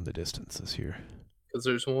regionals are going the distance this year. Because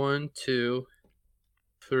there's 1, 2,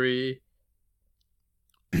 3,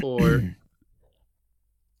 4.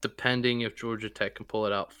 Depending if Georgia Tech can pull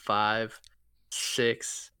it out, 5,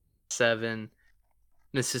 6, 7.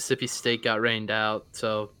 Mississippi State got rained out,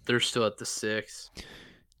 so they're still at the 6.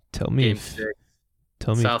 Tell me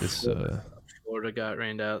South if this Florida got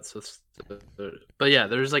rained out, but yeah,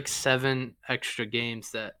 there's like 7 extra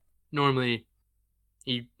games that normally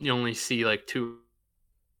you only see like 2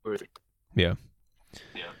 or 3. Yeah.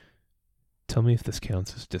 Tell me if this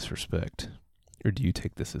counts as disrespect, or do you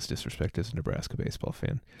take this as disrespect as a Nebraska baseball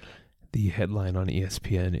fan? The headline on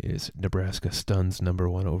ESPN is Nebraska stuns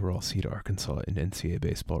 #1 overall seed Arkansas in NCAA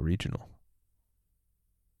baseball regional.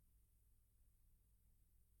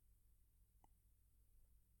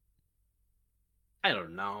 I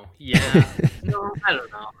don't know. Yeah. No, I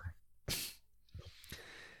don't know.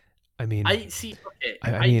 I mean, I see. Okay.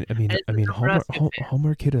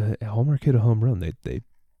 Hallmark hit a home run. They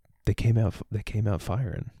came out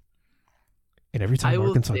firing, and every time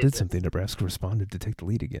Arkansas did something, Nebraska responded to take the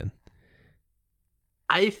lead again.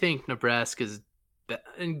 I think Nebraska's,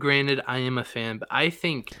 and granted, I am a fan, but I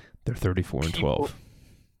think they're 34-12.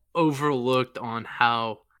 Overlooked on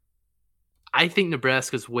how. I think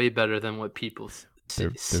Nebraska's way better than what people say.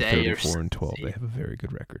 They're 34-12. They have a very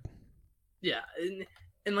good record. Yeah,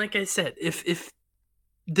 and like I said, if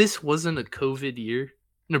this wasn't a COVID year,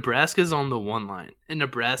 Nebraska's on the 1 line, and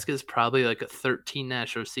Nebraska's probably like a 13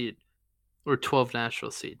 national seed or 12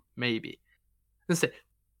 national seed, maybe.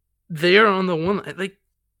 They are on the 1 line. Like,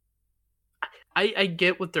 I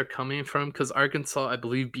get what they're coming from because Arkansas, I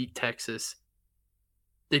believe, beat Texas.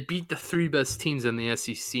 They beat the 3 best teams in the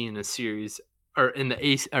SEC in a series, or in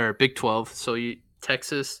the Big 12. So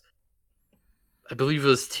Texas, I believe it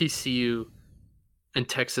was TCU and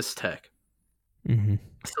Texas Tech. Mm-hmm.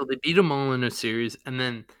 So they beat them all in a series, and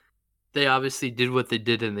then they obviously did what they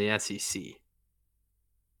did in the SEC.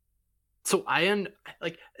 So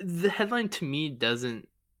like the headline to me doesn't.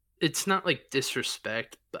 It's not like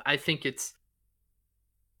disrespect, but I think it's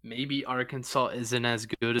maybe Arkansas isn't as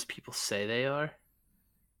good as people say they are.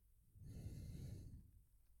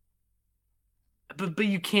 But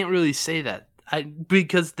you can't really say that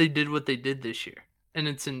because they did what they did this year, and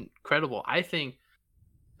it's incredible. I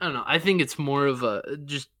don't know. I think it's more of a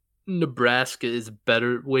just Nebraska is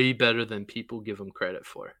better, way better than people give them credit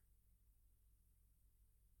for.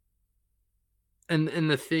 And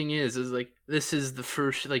the thing is like this is the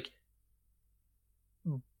first like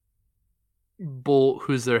Bolt,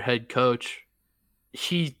 who's their head coach,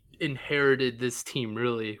 he inherited this team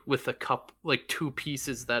really with a couple, like 2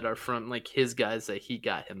 pieces that are from like his guys that he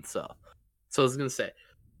got himself. So I was gonna say,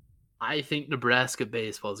 I think Nebraska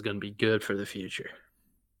baseball is gonna be good for the future.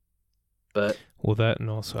 But that, and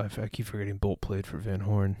also I keep forgetting Bolt played for Van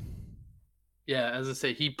Horn. Yeah, as I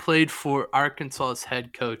say, he played for Arkansas's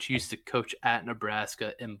head coach, used to coach at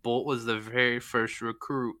Nebraska, and Bolt was the very first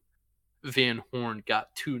recruit Van Horn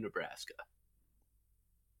got to Nebraska.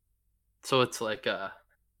 So it's like a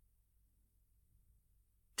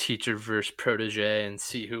teacher versus protege and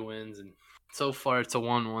see who wins. And so far it's a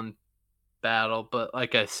 1-1 battle. But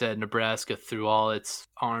like I said, Nebraska threw all its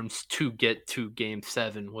arms to get to Game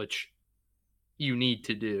 7, which you need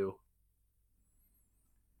to do.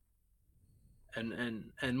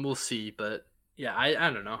 And we'll see. But yeah,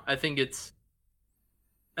 I don't know. I think it's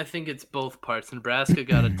both parts. Nebraska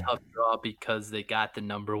got a tough draw because they got the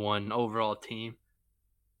 #1 overall team.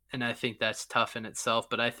 and I think that's tough in itself.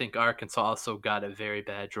 But I think Arkansas also got a very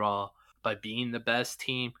bad draw by being the best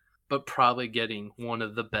team, but probably getting one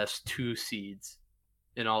of the best 2 seeds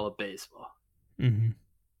in all of baseball. Mm-hmm.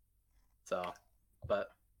 So, but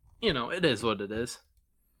it is what it is.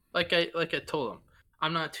 Like I told them,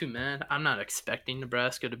 I'm not too mad. I'm not expecting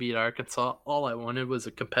Nebraska to beat Arkansas. All I wanted was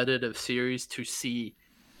a competitive series to see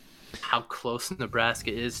how close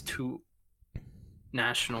Nebraska is to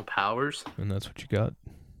national powers. And that's what you got.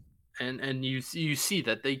 And you see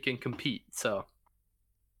that they can compete. So,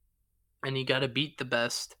 and you got to beat the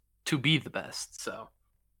best to be the best. So,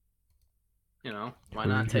 why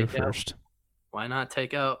not take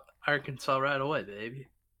out Arkansas right away, baby?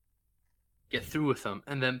 Get through with them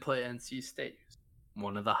and then play NC State,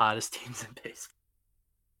 one of the hottest teams in baseball.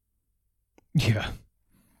 Yeah.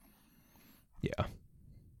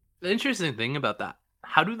 The interesting thing about that,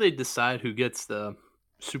 how do they decide who gets the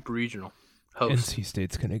super regional host? NC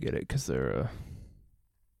State's going to get it because they're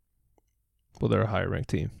a higher ranked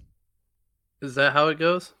team. Is that how it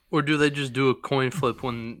goes? Or do they just do a coin flip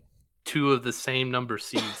when 2 of the same number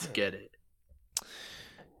seeds get it?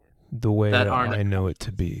 The way I know it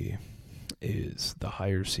to be is the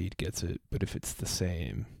higher seed gets it, but if it's the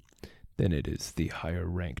same, then it is the higher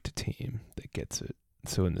ranked team that gets it.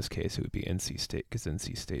 So in this case, it would be NC State, because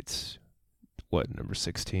NC State's, number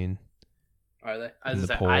 16? Are they? I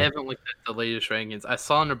haven't looked at the latest rankings. I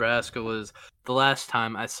saw Nebraska was, the last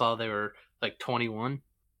time I saw they were like 21.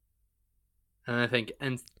 And I think I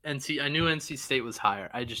knew NC State was higher.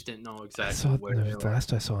 I just didn't know exactly where they were. The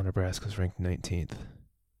last I saw, Nebraska was ranked 19th.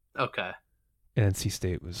 Okay. And NC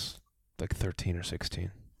State was like 13 or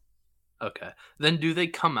 16. Okay. Then do they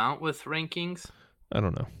come out with rankings? I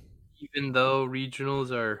don't know. Even though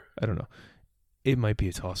regionals are... I don't know. It might be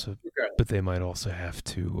a toss-up, but they might also have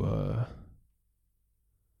to...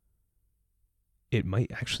 It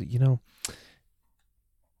might actually,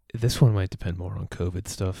 this one might depend more on COVID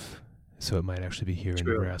stuff, so it might actually be here in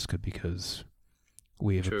Nebraska because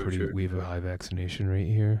we have a high vaccination rate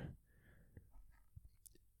here.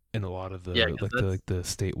 And a lot of the the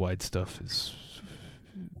statewide stuff is,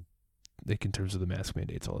 like, in terms of the mask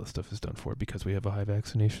mandates, all that stuff is done for it because we have a high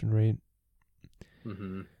vaccination rate.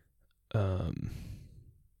 Mm-hmm.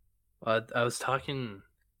 I was talking.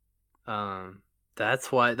 That's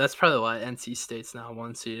probably why NC State's now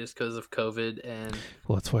 1 seed, is because of COVID, and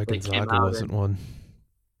that's why Gonzaga wasn't one.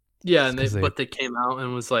 Yeah, but they came out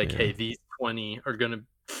and was like, "Hey, these 20 are gonna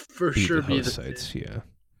for sure be the sites." Yeah.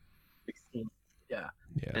 16. Yeah.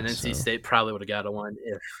 Yeah, and NC State probably would have got a 1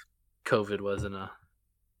 if COVID wasn't a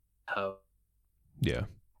hoe. Yeah.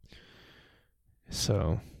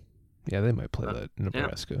 So, yeah, they might play that in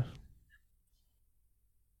Nebraska. Yeah.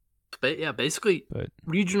 But yeah, basically,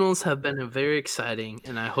 regionals have been very exciting,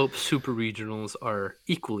 and I hope super regionals are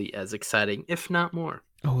equally as exciting, if not more.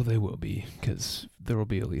 Oh, they will be, because there will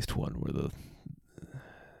be at least one where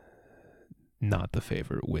not the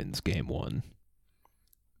favorite wins game 1.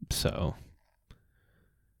 So...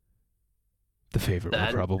 the favorite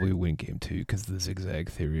will probably win game 2 because the zigzag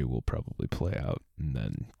theory will probably play out, and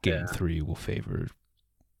then game 3 will favor.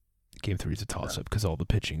 Game 3 is a toss-up because all the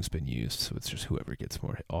pitching's been used, so it's just whoever gets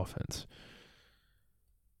more offense.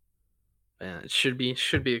 Man, it should be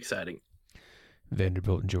exciting.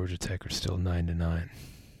 Vanderbilt and Georgia Tech are still 9-9.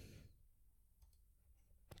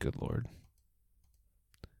 Good Lord.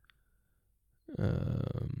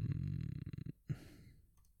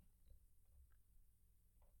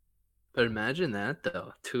 But imagine that,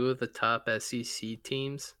 though. 2 of the top SEC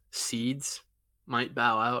teams, seeds, might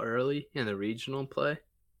bow out early in the regional play.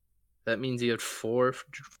 That means you had 4,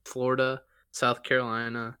 Florida, South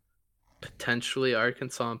Carolina, potentially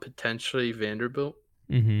Arkansas, and potentially Vanderbilt.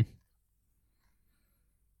 Mm-hmm.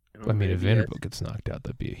 I mean, if Vanderbilt gets knocked out,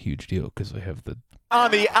 that'd be a huge deal because they have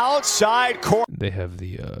on the outside court. They have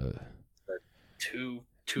the two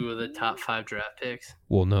of the top 5 draft picks.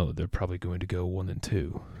 Well, no, they're probably going to go 1 and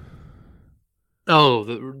 2.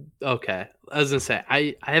 Oh, okay. I was gonna say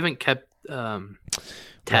I haven't kept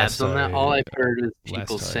tabs on that. All I've heard is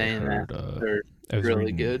people saying that they're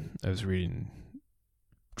really good. I was reading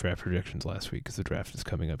draft projections last week because the draft is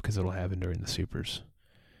coming up because it'll happen during the supers.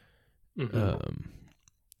 Mm-hmm.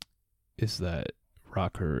 Is that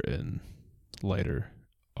Rocker and Leiter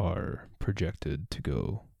are projected to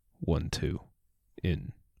go 1-2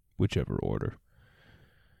 in whichever order.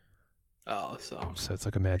 Oh, so it's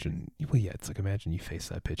like imagine you face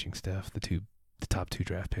that pitching staff, the top 2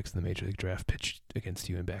 draft picks in the Major League Draft pitch against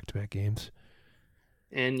you in back-to-back games,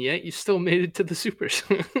 and yet you still made it to the supers.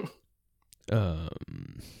 9-9,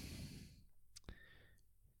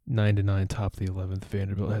 top of the 11th.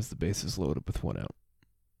 Vanderbilt has the bases loaded with 1 out.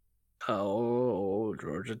 Oh,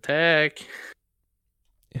 Georgia Tech.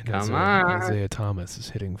 And Come on. Isaiah Thomas is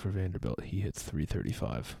hitting for Vanderbilt. He hits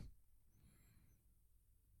 .335.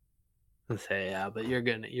 Let's say, yeah, but you're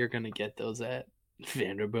gonna get those at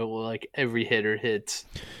Vanderbilt. Well, like every hitter hits.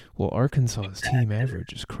 Well, Arkansas's team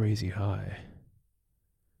average is crazy high.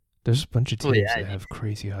 There's a bunch of teams that have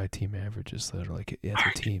crazy high team averages that are like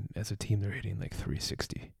as a team they're hitting like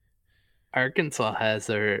 360. Arkansas has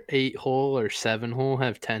their 8-hole or 7-hole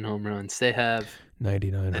have 10 home runs. They have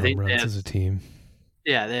 99 home runs as a team.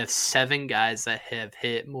 Yeah, they have 7 guys that have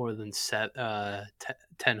hit more than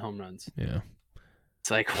 10 home runs. Yeah. It's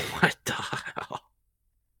like, what the hell?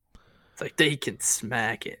 It's like they can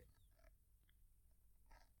smack it.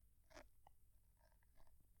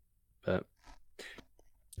 But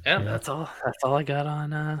yeah, that's all I got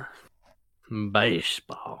on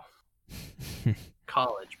baseball.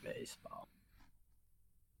 College baseball.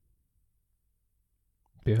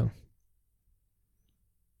 Yeah.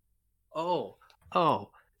 Oh,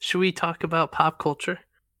 should we talk about pop culture?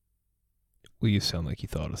 Well, you sound like you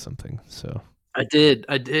thought of something, so. I did.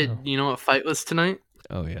 Oh. You know what fight was tonight?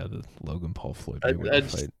 Oh, yeah, the Logan Paul Floyd Mayweather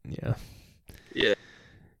fight. Yeah.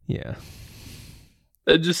 Yeah.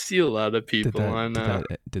 I just see a lot of people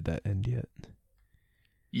Did that end yet?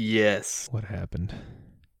 Yes. What happened?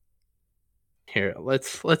 Here,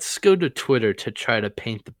 let's go to Twitter to try to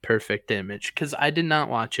paint the perfect image, because I did not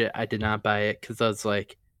watch it. I did not buy it because I was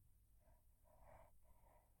like,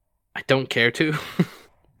 I don't care to.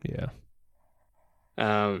 Yeah.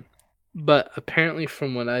 But apparently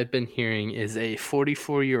from what I've been hearing is a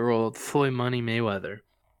 44-year-old Floyd Money Mayweather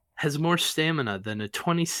has more stamina than a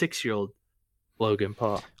 26-year-old Logan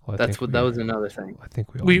Paul. Well, that was another thing. I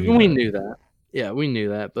think we knew that. Yeah, we knew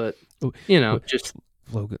that, but just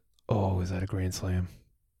Logan. Oh, is that a grand slam?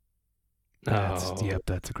 Yep,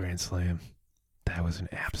 that's a grand slam. That was an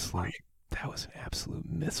absolute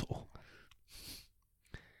missile.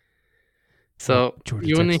 So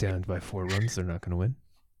Georgia Tech's down by 4 runs. They're not going to win.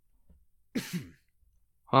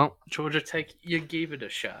 Well, Georgia Tech, you gave it a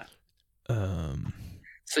shot.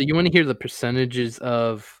 So you want to hear the percentages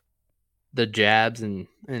of the jabs and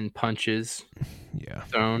punches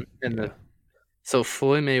thrown? So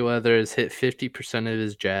Floyd Mayweather has hit 50% of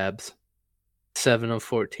his jabs, 7 of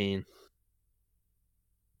 14.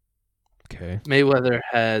 Okay. Mayweather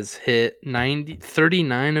has hit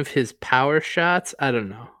 39 of his power shots. I don't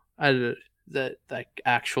know. That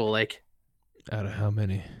actual like. Out of how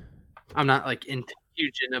many? I'm not like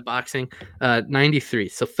huge into boxing. 93,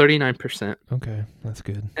 so 39%. Okay, that's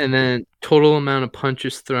good. And then total amount of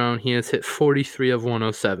punches thrown, he has hit 43 of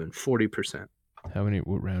 107, 40%.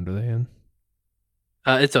 What round are they in?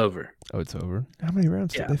 It's over. Oh, it's over. How many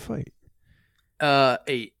rounds did they fight?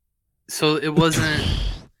 8. So it wasn't.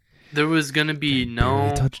 There was gonna be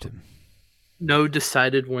no touched him. No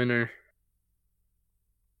decided winner.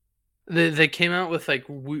 They came out with like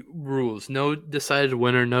rules. No decided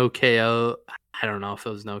winner, no KO. I don't know if it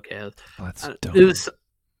was no KO. Oh, that's dumb. It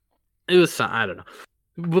was I don't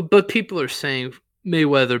know. But people are saying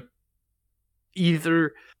Mayweather,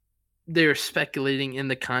 either they're speculating in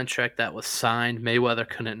the contract that was signed, Mayweather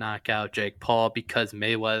couldn't knock out Jake Paul because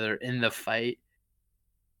Mayweather in the fight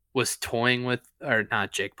was toying with, or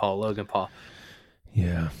not Jake Paul, Logan Paul.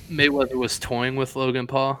 Yeah. Mayweather was toying with Logan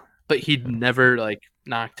Paul, but he'd never like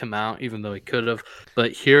knocked him out, even though he could have.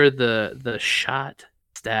 But here are the shot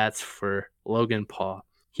stats for Logan Paul.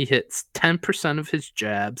 He hits 10% of his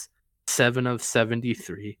jabs, 7 of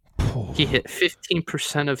 73. Oh. He hit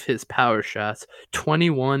 15% of his power shots,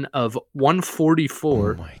 21 of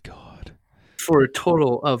 144. Oh my God. For a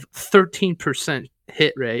total of 13%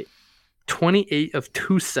 hit rate, 28 of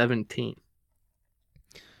 217.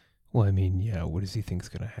 Well, I mean, yeah, what does he think is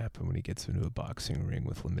going to happen when he gets into a boxing ring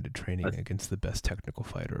with limited training against the best technical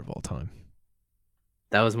fighter of all time?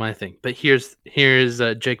 That was my thing. But here's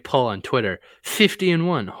Jake Paul on Twitter.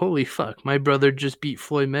 50-1. Holy fuck. My brother just beat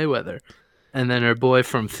Floyd Mayweather. And then our boy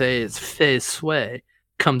from FaZe Sway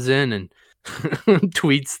comes in and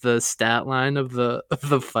tweets the stat line of the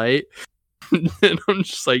fight. And I'm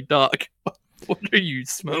just like, dog, what are you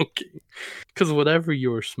smoking? Because whatever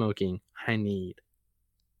you're smoking, I need.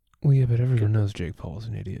 Well, yeah, but everyone knows Jake Paul's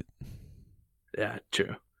an idiot. Yeah,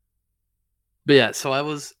 true. But yeah, so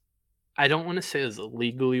I don't want to say I was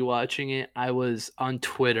illegally watching it. I was on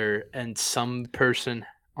Twitter, and some person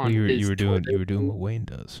on you were doing what Wayne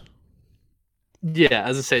does. Yeah,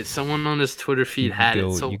 as I say, someone on his Twitter feed had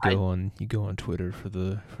it. So you go on Twitter for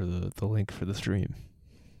the link for the stream.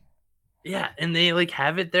 Yeah, and they like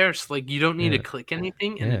have it there, so like you don't need to click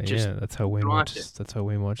anything, and that's how Wayne watches. That's how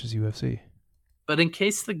Wayne watches UFC. But in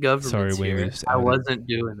case the government's here, I wasn't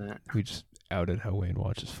doing that. We just outed how Wayne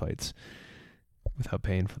watches fights without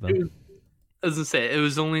paying for them. Dude, I was going to say, it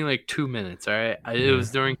was only like 2 minutes, all right? It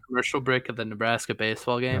was during commercial break of the Nebraska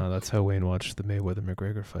baseball game. No, that's how Wayne watched the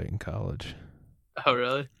Mayweather-McGregor fight in college. Oh,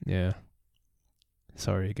 really? Yeah.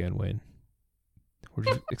 Sorry again, Wayne. We're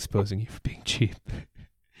just exposing you for being cheap.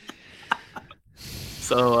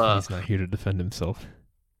 So he's not here to defend himself.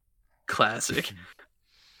 Classic.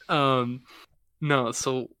 No,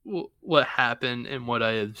 so what happened and what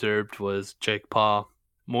I observed was Jake Paul,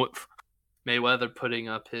 Mayweather putting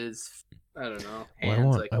up his, I don't know,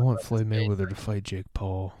 hands. I want Floyd Mayweather to fight Jake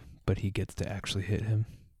Paul, but he gets to actually hit him.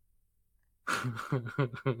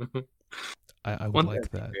 I would like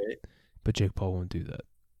that. But Jake Paul won't do that.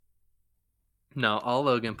 No, all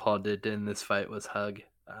Logan Paul did in this fight was hug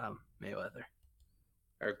Mayweather.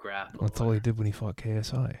 Or grapple. That's all he did when he fought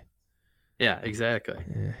KSI. Yeah, exactly.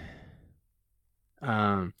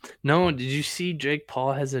 Yeah. No, did you see Jake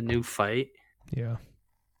Paul has a new fight? Yeah.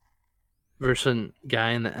 Versus a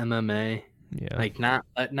guy in the MMA. Yeah. Like not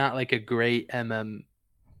like a great not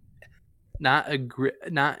a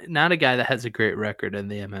guy that has a great record in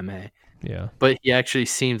the MMA. Yeah. But he actually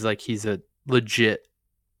seems like he's a legit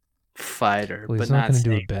fighter. Well, he's but not going to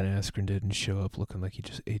do what Ben Askren did and show up looking like he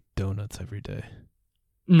just ate donuts every day.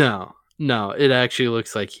 No, it actually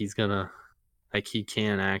looks like he's gonna, like he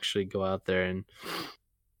can actually go out there and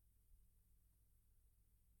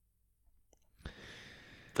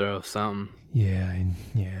throw something.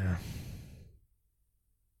 Yeah.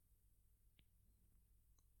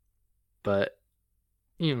 But,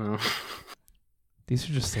 you know. These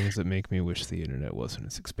are just things that make me wish the internet wasn't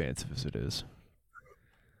as expansive as it is.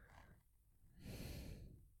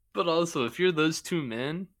 But also, if you're those two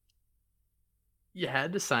men, you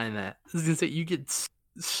had to sign that. I was going to say, you get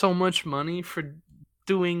so much money for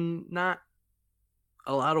doing not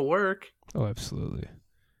a lot of work. Oh, absolutely.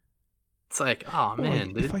 It's like, oh,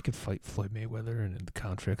 man. Like, if I could fight Floyd Mayweather and the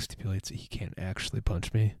contract stipulates that he can't actually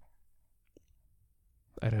punch me,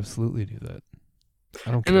 I'd absolutely do that.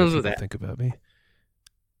 I don't care what people think about me.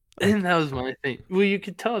 And that was my thing. Well, you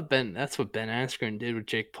could tell that's what Ben Askren did with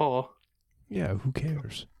Jake Paul. Yeah, who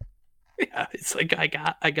cares? Yeah, it's like I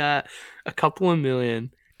got a couple of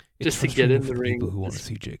million just to get in the ring. People who want to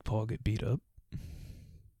see Jake Paul get beat up.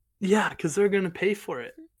 Yeah, because they're gonna pay for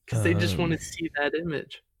it because they just want to see that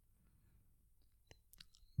image.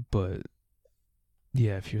 But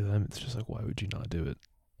yeah, if you're them, it's just like, why would you not do it?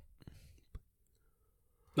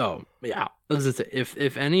 Oh yeah,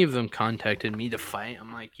 if any of them contacted me to fight,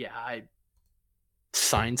 I'm like, yeah, I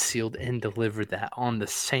signed, sealed, and delivered that on the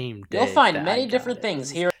same day. You'll find many different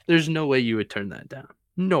things here. There's no way you would turn that down.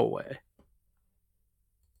 No way.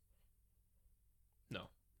 No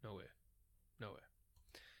way.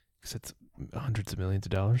 Because it's hundreds of millions of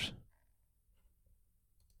dollars.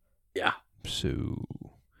 Yeah. So,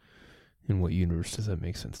 in what universe does that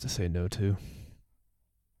make sense to say no to?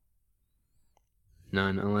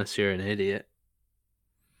 None, unless you're an idiot.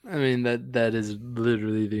 I mean, that is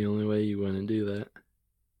literally the only way you want to do that.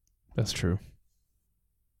 That's true.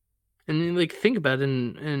 And like, think about it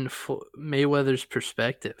in Mayweather's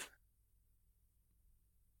perspective.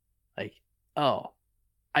 Like, oh,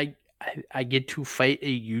 I get to fight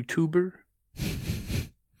a YouTuber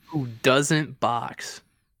who doesn't box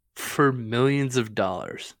for millions of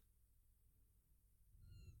dollars.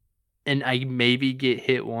 And I maybe get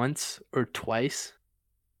hit once or twice.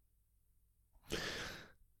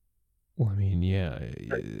 Well, I mean, yeah.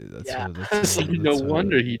 That's no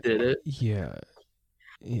wonder he did it. Yeah.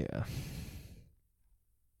 Yeah,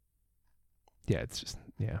 it's just,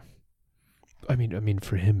 yeah. I mean,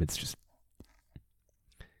 for him, it's just,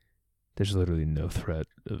 there's literally no threat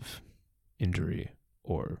of injury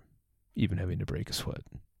or even having to break a sweat.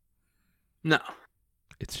 No.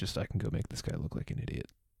 It's just, I can go make this guy look like an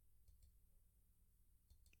idiot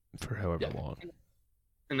for however long.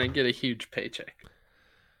 And I get a huge paycheck.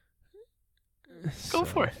 Go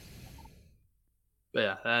for it. But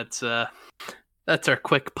yeah, that's our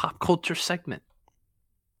quick pop culture segment.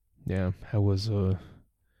 Yeah, how was North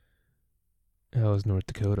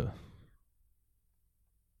Dakota?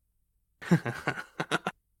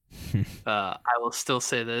 I will still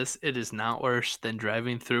say this: it is not worse than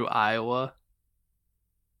driving through Iowa,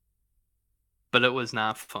 but it was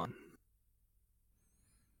not fun.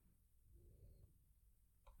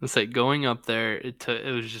 It's like going up there. It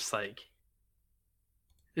was just like,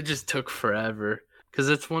 it just took forever. Because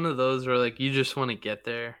it's one of those where, like, you just want to get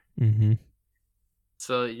there. Mm-hmm.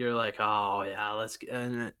 So you're like, oh, yeah, let's get...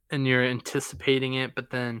 And you're anticipating it, but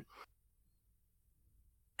then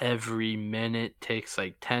every minute takes,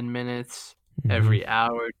 like, 10 minutes. Every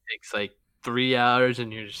hour takes like 3 hours,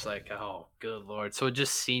 and you're just like, oh, good Lord. So it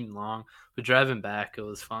just seemed long. But driving back, it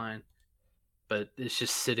was fine. But it's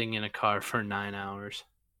just sitting in a car for 9 hours.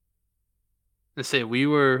 Let's say we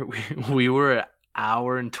were an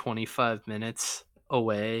hour and 25 minutes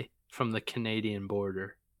away from the Canadian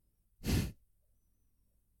border.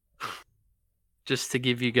 Just to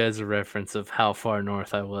give you guys a reference of how far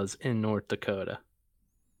north I was in North Dakota.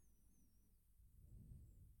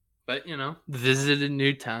 But, visited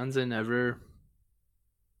new towns I never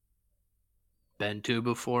been to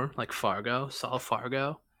before, like Fargo. Saw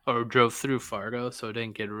Fargo, or drove through Fargo, so I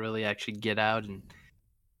didn't actually get out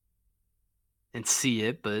and see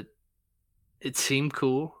it, but it seemed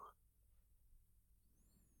cool.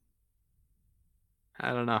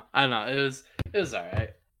 I don't know. It was all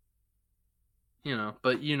right.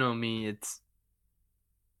 But me, it's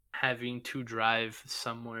having to drive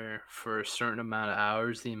somewhere for a certain amount of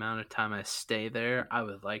hours, the amount of time I stay there, I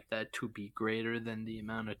would like that to be greater than the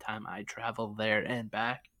amount of time I travel there and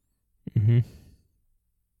back. Mm-hmm.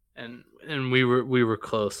 And we were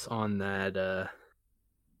close on that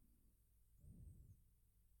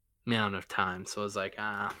amount of time, so I was like,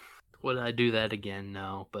 would I do that again?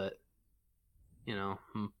 No, but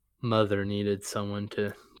mother needed someone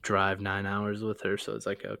to drive 9 hours with her, so it's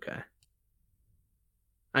like, okay,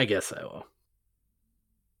 I guess I will.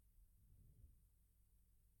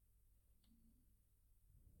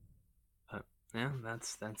 But yeah,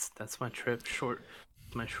 that's my trip.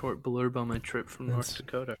 My short blurb on my trip from North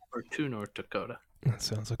Dakota, or to North Dakota. That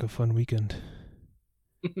sounds like a fun weekend.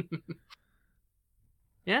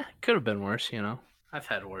 Yeah, could have been worse, I've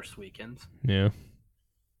had worse weekends. Yeah.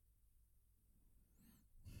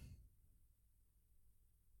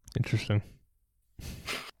 Interesting.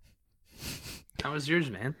 How was yours,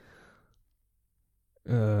 man?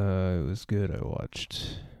 It was good. I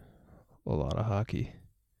watched a lot of hockey.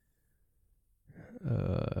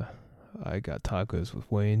 I got tacos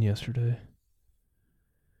with Wayne yesterday.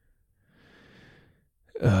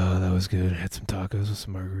 That was good. Had some tacos with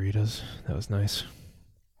some margaritas. That was nice.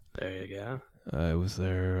 There you go. I was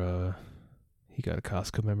there. He got a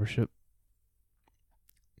Costco membership,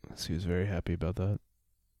 so he was very happy about that.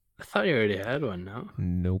 I thought you already had one, no?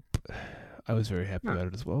 Nope. I was very happy about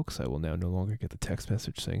it as well, because I will now no longer get the text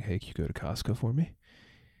message saying, hey, can you go to Costco for me?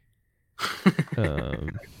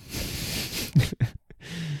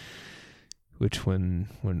 Which when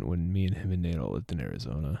me and him and Nate all lived in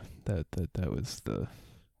Arizona, that was it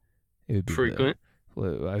would be frequent. I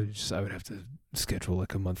would have to schedule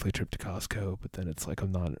like a monthly trip to Costco, but then it's like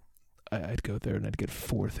I'd go there and I'd get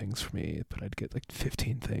 4 things for me, but I'd get like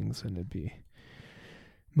 15 things, and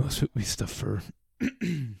most of it would be stuff for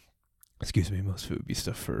most of it would be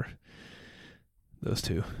stuff for those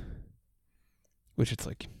two. Which it's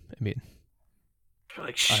like, I mean,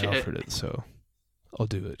 like, shit. I offered it, so I'll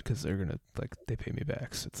do it, because they're gonna, like, they pay me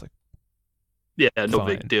back, so it's like, yeah, no fine.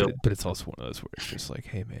 big deal. But it's also one of those where it's just like,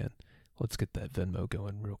 hey man, let's get that Venmo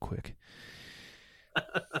going real quick.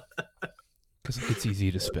 Because it's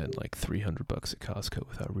easy to spend like $300 at Costco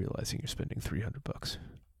without realizing you're spending $300.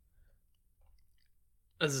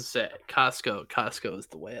 As I say, Costco is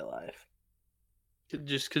the way of life.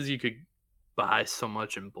 Just because you could buy so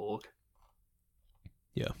much in bulk.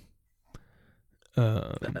 Yeah.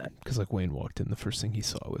 Because like Wayne walked in, the first thing he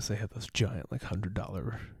saw was they had those giant like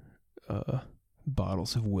 $100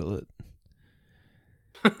 bottles of Willet.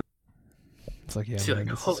 It's like, yeah, so man,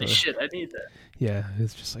 like, holy shit, I need that. Yeah,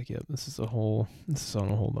 it's just like, yeah, this is on a whole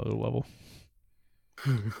nother level.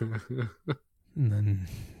 And then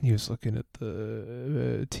he was looking at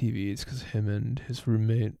the TVs because him and his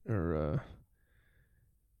roommate are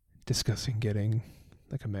discussing getting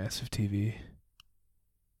like a massive TV.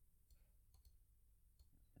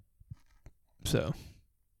 So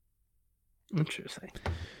interesting.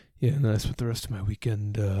 Yeah, and then I spent the rest of my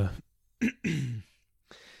weekend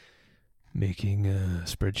making a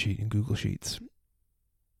spreadsheet in Google Sheets.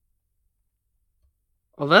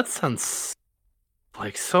 Well, that sounds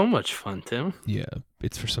like so much fun, Tim. Yeah,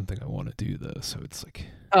 it's for something I want to do though, so it's like.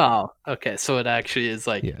 Oh, okay. So it actually is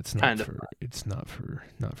like. Yeah, it's not not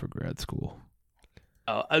for grad school.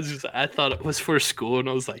 Oh, I thought it was for school, and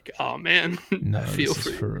I was like, oh man, no, I feel this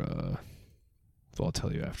is for. Well, I'll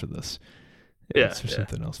tell you after this. Yeah, it's for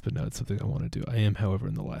something else, but no, it's something I want to do. I am, however,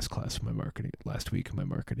 in the last week in my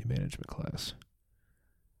marketing management class.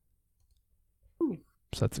 Ooh.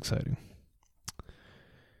 So that's exciting.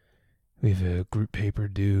 We have a group paper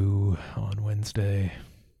due on Wednesday,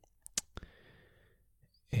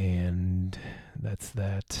 and that's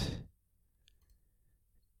that.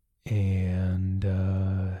 And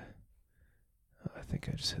I think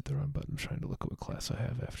I just hit the wrong button. I'm trying to look at what class I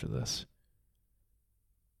have after this.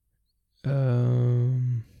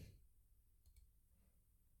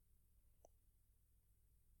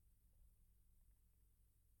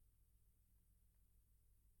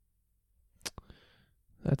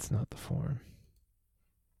 That's not the form.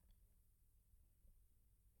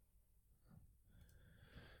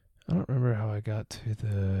 I don't remember how I got to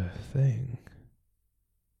the thing.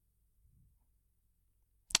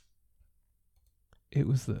 It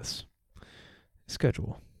was this.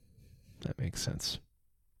 Schedule. That makes sense.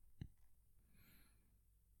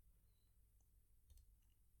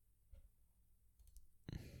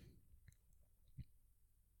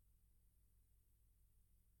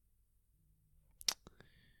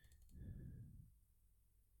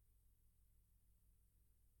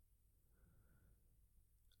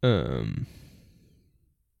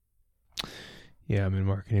 Yeah, I'm in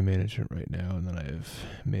marketing management right now, and then I have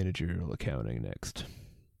managerial accounting next.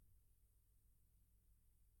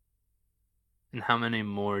 And how many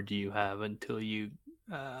more do you have until you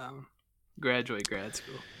graduate grad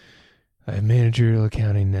school? I have managerial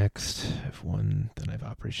accounting next. I have one. Then I have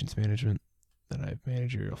operations management. Then I have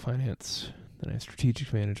managerial finance. Then I have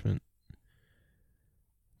strategic management.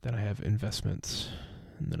 Then I have investments.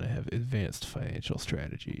 And then I have advanced financial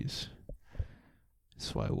strategies.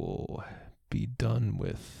 So I will be done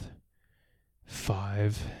with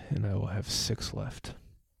 5, and I will have 6 left.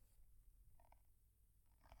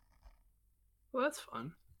 Well, that's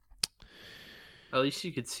fun. At least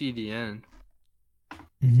you could see the end.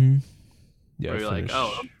 Mm-hmm. Yeah, where you're like,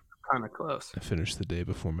 oh, I'm kind of close. I finished the day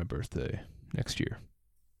before my birthday next year.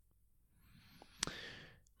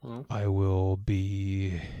 Well, I will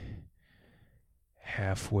be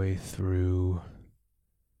halfway through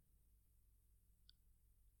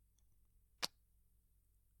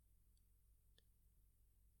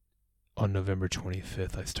on November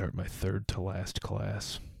 25th. I start my third to last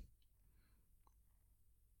class.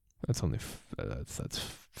 That's only that's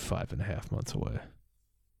 5.5 months away.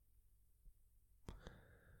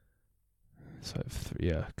 So I have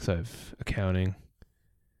because I have accounting.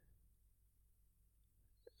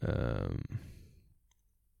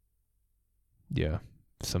 Yeah,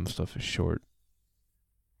 some stuff is short.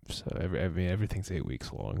 So everything's 8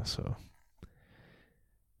 weeks long. So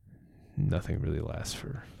nothing really lasts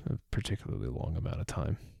for a particularly long amount of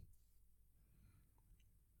time.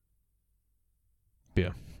 But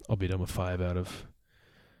yeah, I'll be done with 5 out of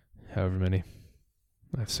however many.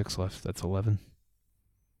 I have 6 left. That's 11.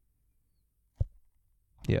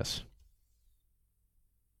 Yes.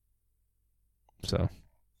 So. I'm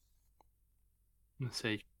gonna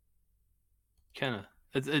say, kind of.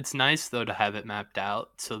 It's nice though to have it mapped out,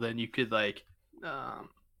 so then you could like.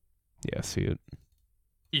 Yeah, see it.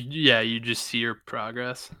 You just see your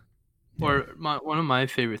progress. Yeah. Or one of my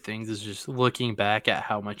favorite things is just looking back at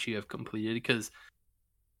how much you have completed, because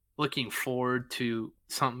looking forward to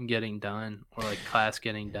something getting done or like class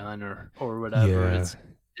getting done or whatever, it's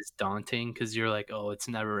daunting because you're like, oh, it's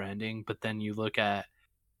never ending. But then you look at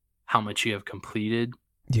how much you have completed.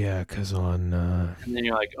 Yeah, because on... and then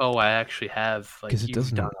you're like, oh, I actually have, like,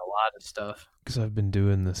 you've done a lot of stuff. Because I've been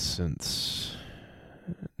doing this since...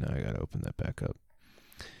 Now I gotta open that back up.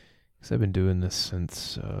 Because I've been doing this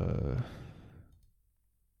since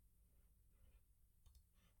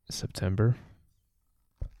September.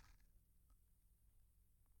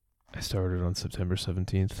 I started on September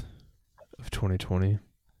 17th of 2020.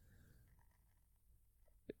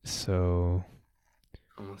 So...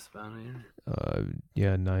 Almost about a year.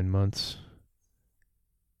 Yeah, 9 months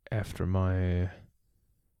after my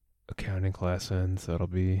accounting class ends. That'll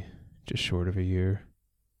be just short of a year.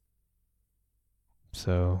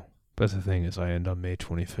 So, but the thing is, I end on May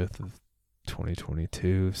 25th of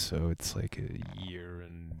 2022, so it's like a year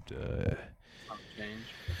and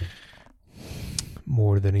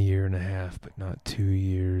more than a year and a half, but not 2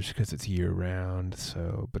 years because it's year round.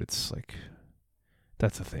 So, but it's like,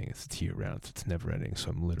 that's the thing, is it's year round, so it's never ending. So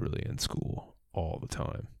I'm literally in school all the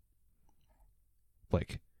time.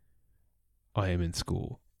 Like, I am in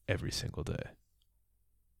school every single day.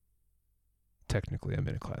 Technically, I'm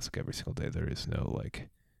in a class like every single day. There is no, like,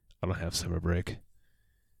 I don't have summer break.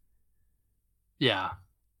 Yeah.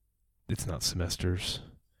 It's not semesters.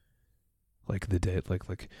 Like, the day,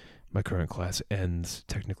 like my current class ends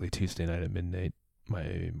technically Tuesday night at midnight.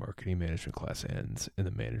 My marketing management class ends, and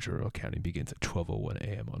the managerial accounting begins at 12:01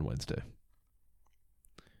 a.m. on Wednesday.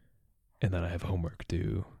 And then I have homework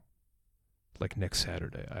due, like next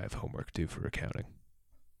Saturday. I have homework due for accounting.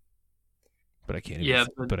 But I can't even.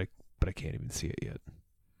 But I can't even see it yet.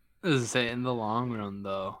 I was gonna say, in the long run,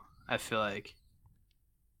 though, I feel like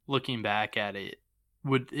looking back at it,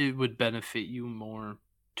 would benefit you more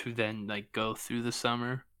to then like go through the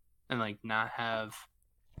summer and like not have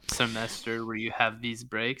semester where you have these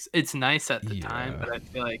breaks. It's nice at the time, but I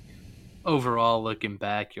feel like overall looking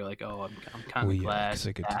back, you're like, oh, I'm kind of glad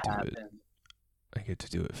I get to do it. I get to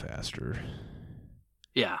do it faster.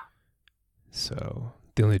 Yeah. So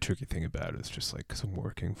the only tricky thing about it is just like because I'm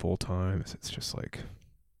working full time, it's just like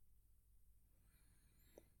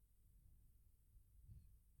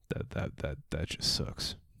that just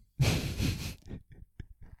sucks.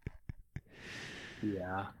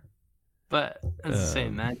 Yeah. But as I say,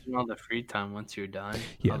 imagine all the free time once you're done.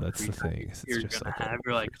 Yeah, that's the thing. It's you're just gonna like have.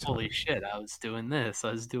 You're like, holy shit! I was doing this.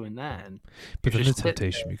 I was doing that. And but then the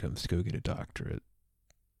temptation becomes to go get a doctorate.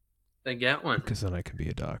 Then get one. Because then I can be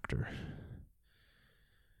a doctor.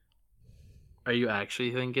 Are you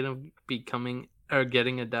actually thinking of becoming or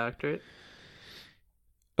getting a doctorate?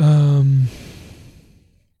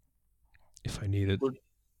 If I need it. Well,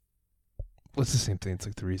 it's the same thing. It's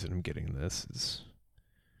like the reason I'm getting this is.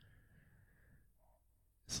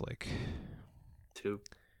 It's like. I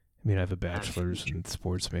mean, I have a bachelor's in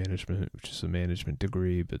sports management, which is a management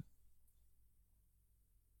degree, but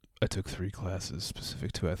I took 3 classes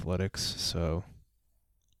specific to athletics, so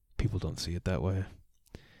people don't see it that way.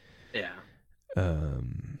 Yeah.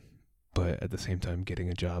 But at the same time, getting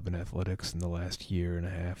a job in athletics in the last year and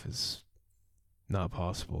a half is not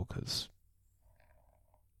possible because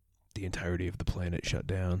the entirety of the planet shut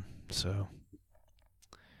down. So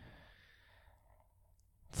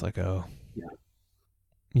it's like, oh, yeah.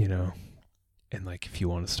 You know, and like if you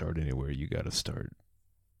want to start anywhere, you got to start.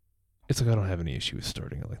 It's like I don't have any issue with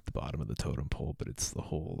starting at like the bottom of the totem pole, but it's the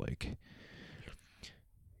whole like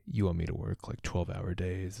you want me to work like 12-hour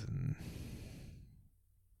days and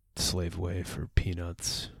slave away for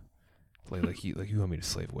peanuts, like you want me to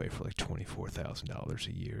slave away for like $24,000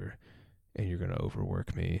 a year, and you're gonna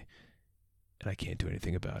overwork me, and I can't do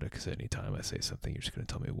anything about it because anytime I say something, you're just gonna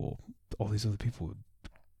tell me, well, all these other people would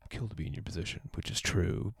kill to be in your position, which is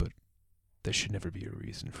true, but that should never be a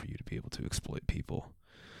reason for you to be able to exploit people.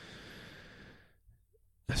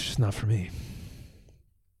 That's just not for me.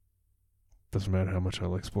 Doesn't matter how much I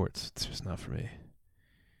like sports. It's just not for me.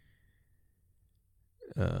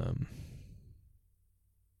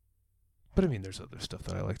 But I mean, there's other stuff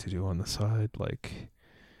that I like to do on the side. Like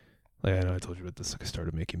I know I told you about this. Like I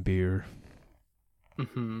started making beer.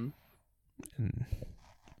 Mm-hmm. And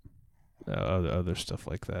other stuff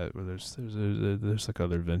like that. Where there's like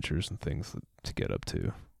other ventures and things to get up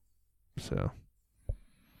to. So.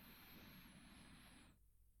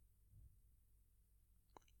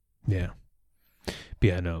 Yeah. But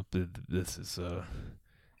yeah, no, this is,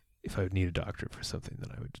 if I would need a doctorate for something,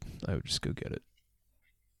 then I would just go get it.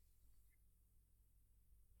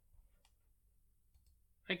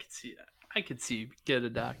 I could see that. I could see you get a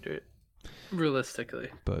doctorate, realistically.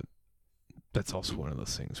 But that's also one of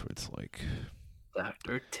those things where it's like...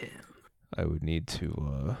 Dr. Tim. I would need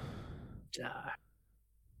to, Die.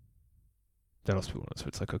 That'd also be one of those where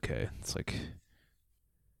it's like, okay, it's like...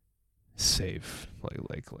 Save,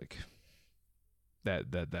 like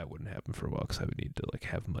that wouldn't happen for a while because I would need to like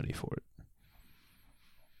have money for it.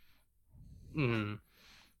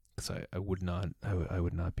 Because I would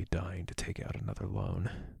not be dying to take out another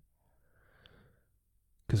loan.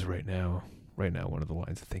 Because right now one of the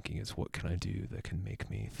lines of thinking is, what can I do that can make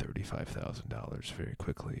me $35,000 very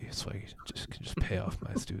quickly so I can just pay off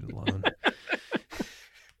my student loan.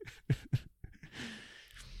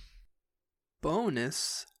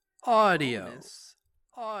 Bonus audio.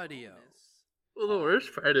 Well, the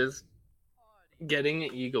worst part is getting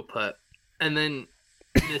an eagle putt and then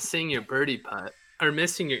missing your birdie putt, or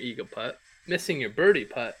missing your eagle putt, missing your birdie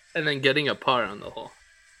putt, and then getting a par on the hole.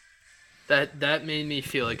 That made me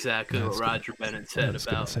feel exactly what Roger Bennett said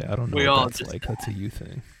about. I don't know what that's like. That's a you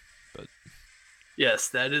thing, but yes,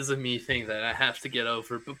 that is a me thing that I have to get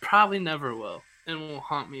over, but probably never will, and will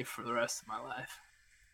haunt me for the rest of my life.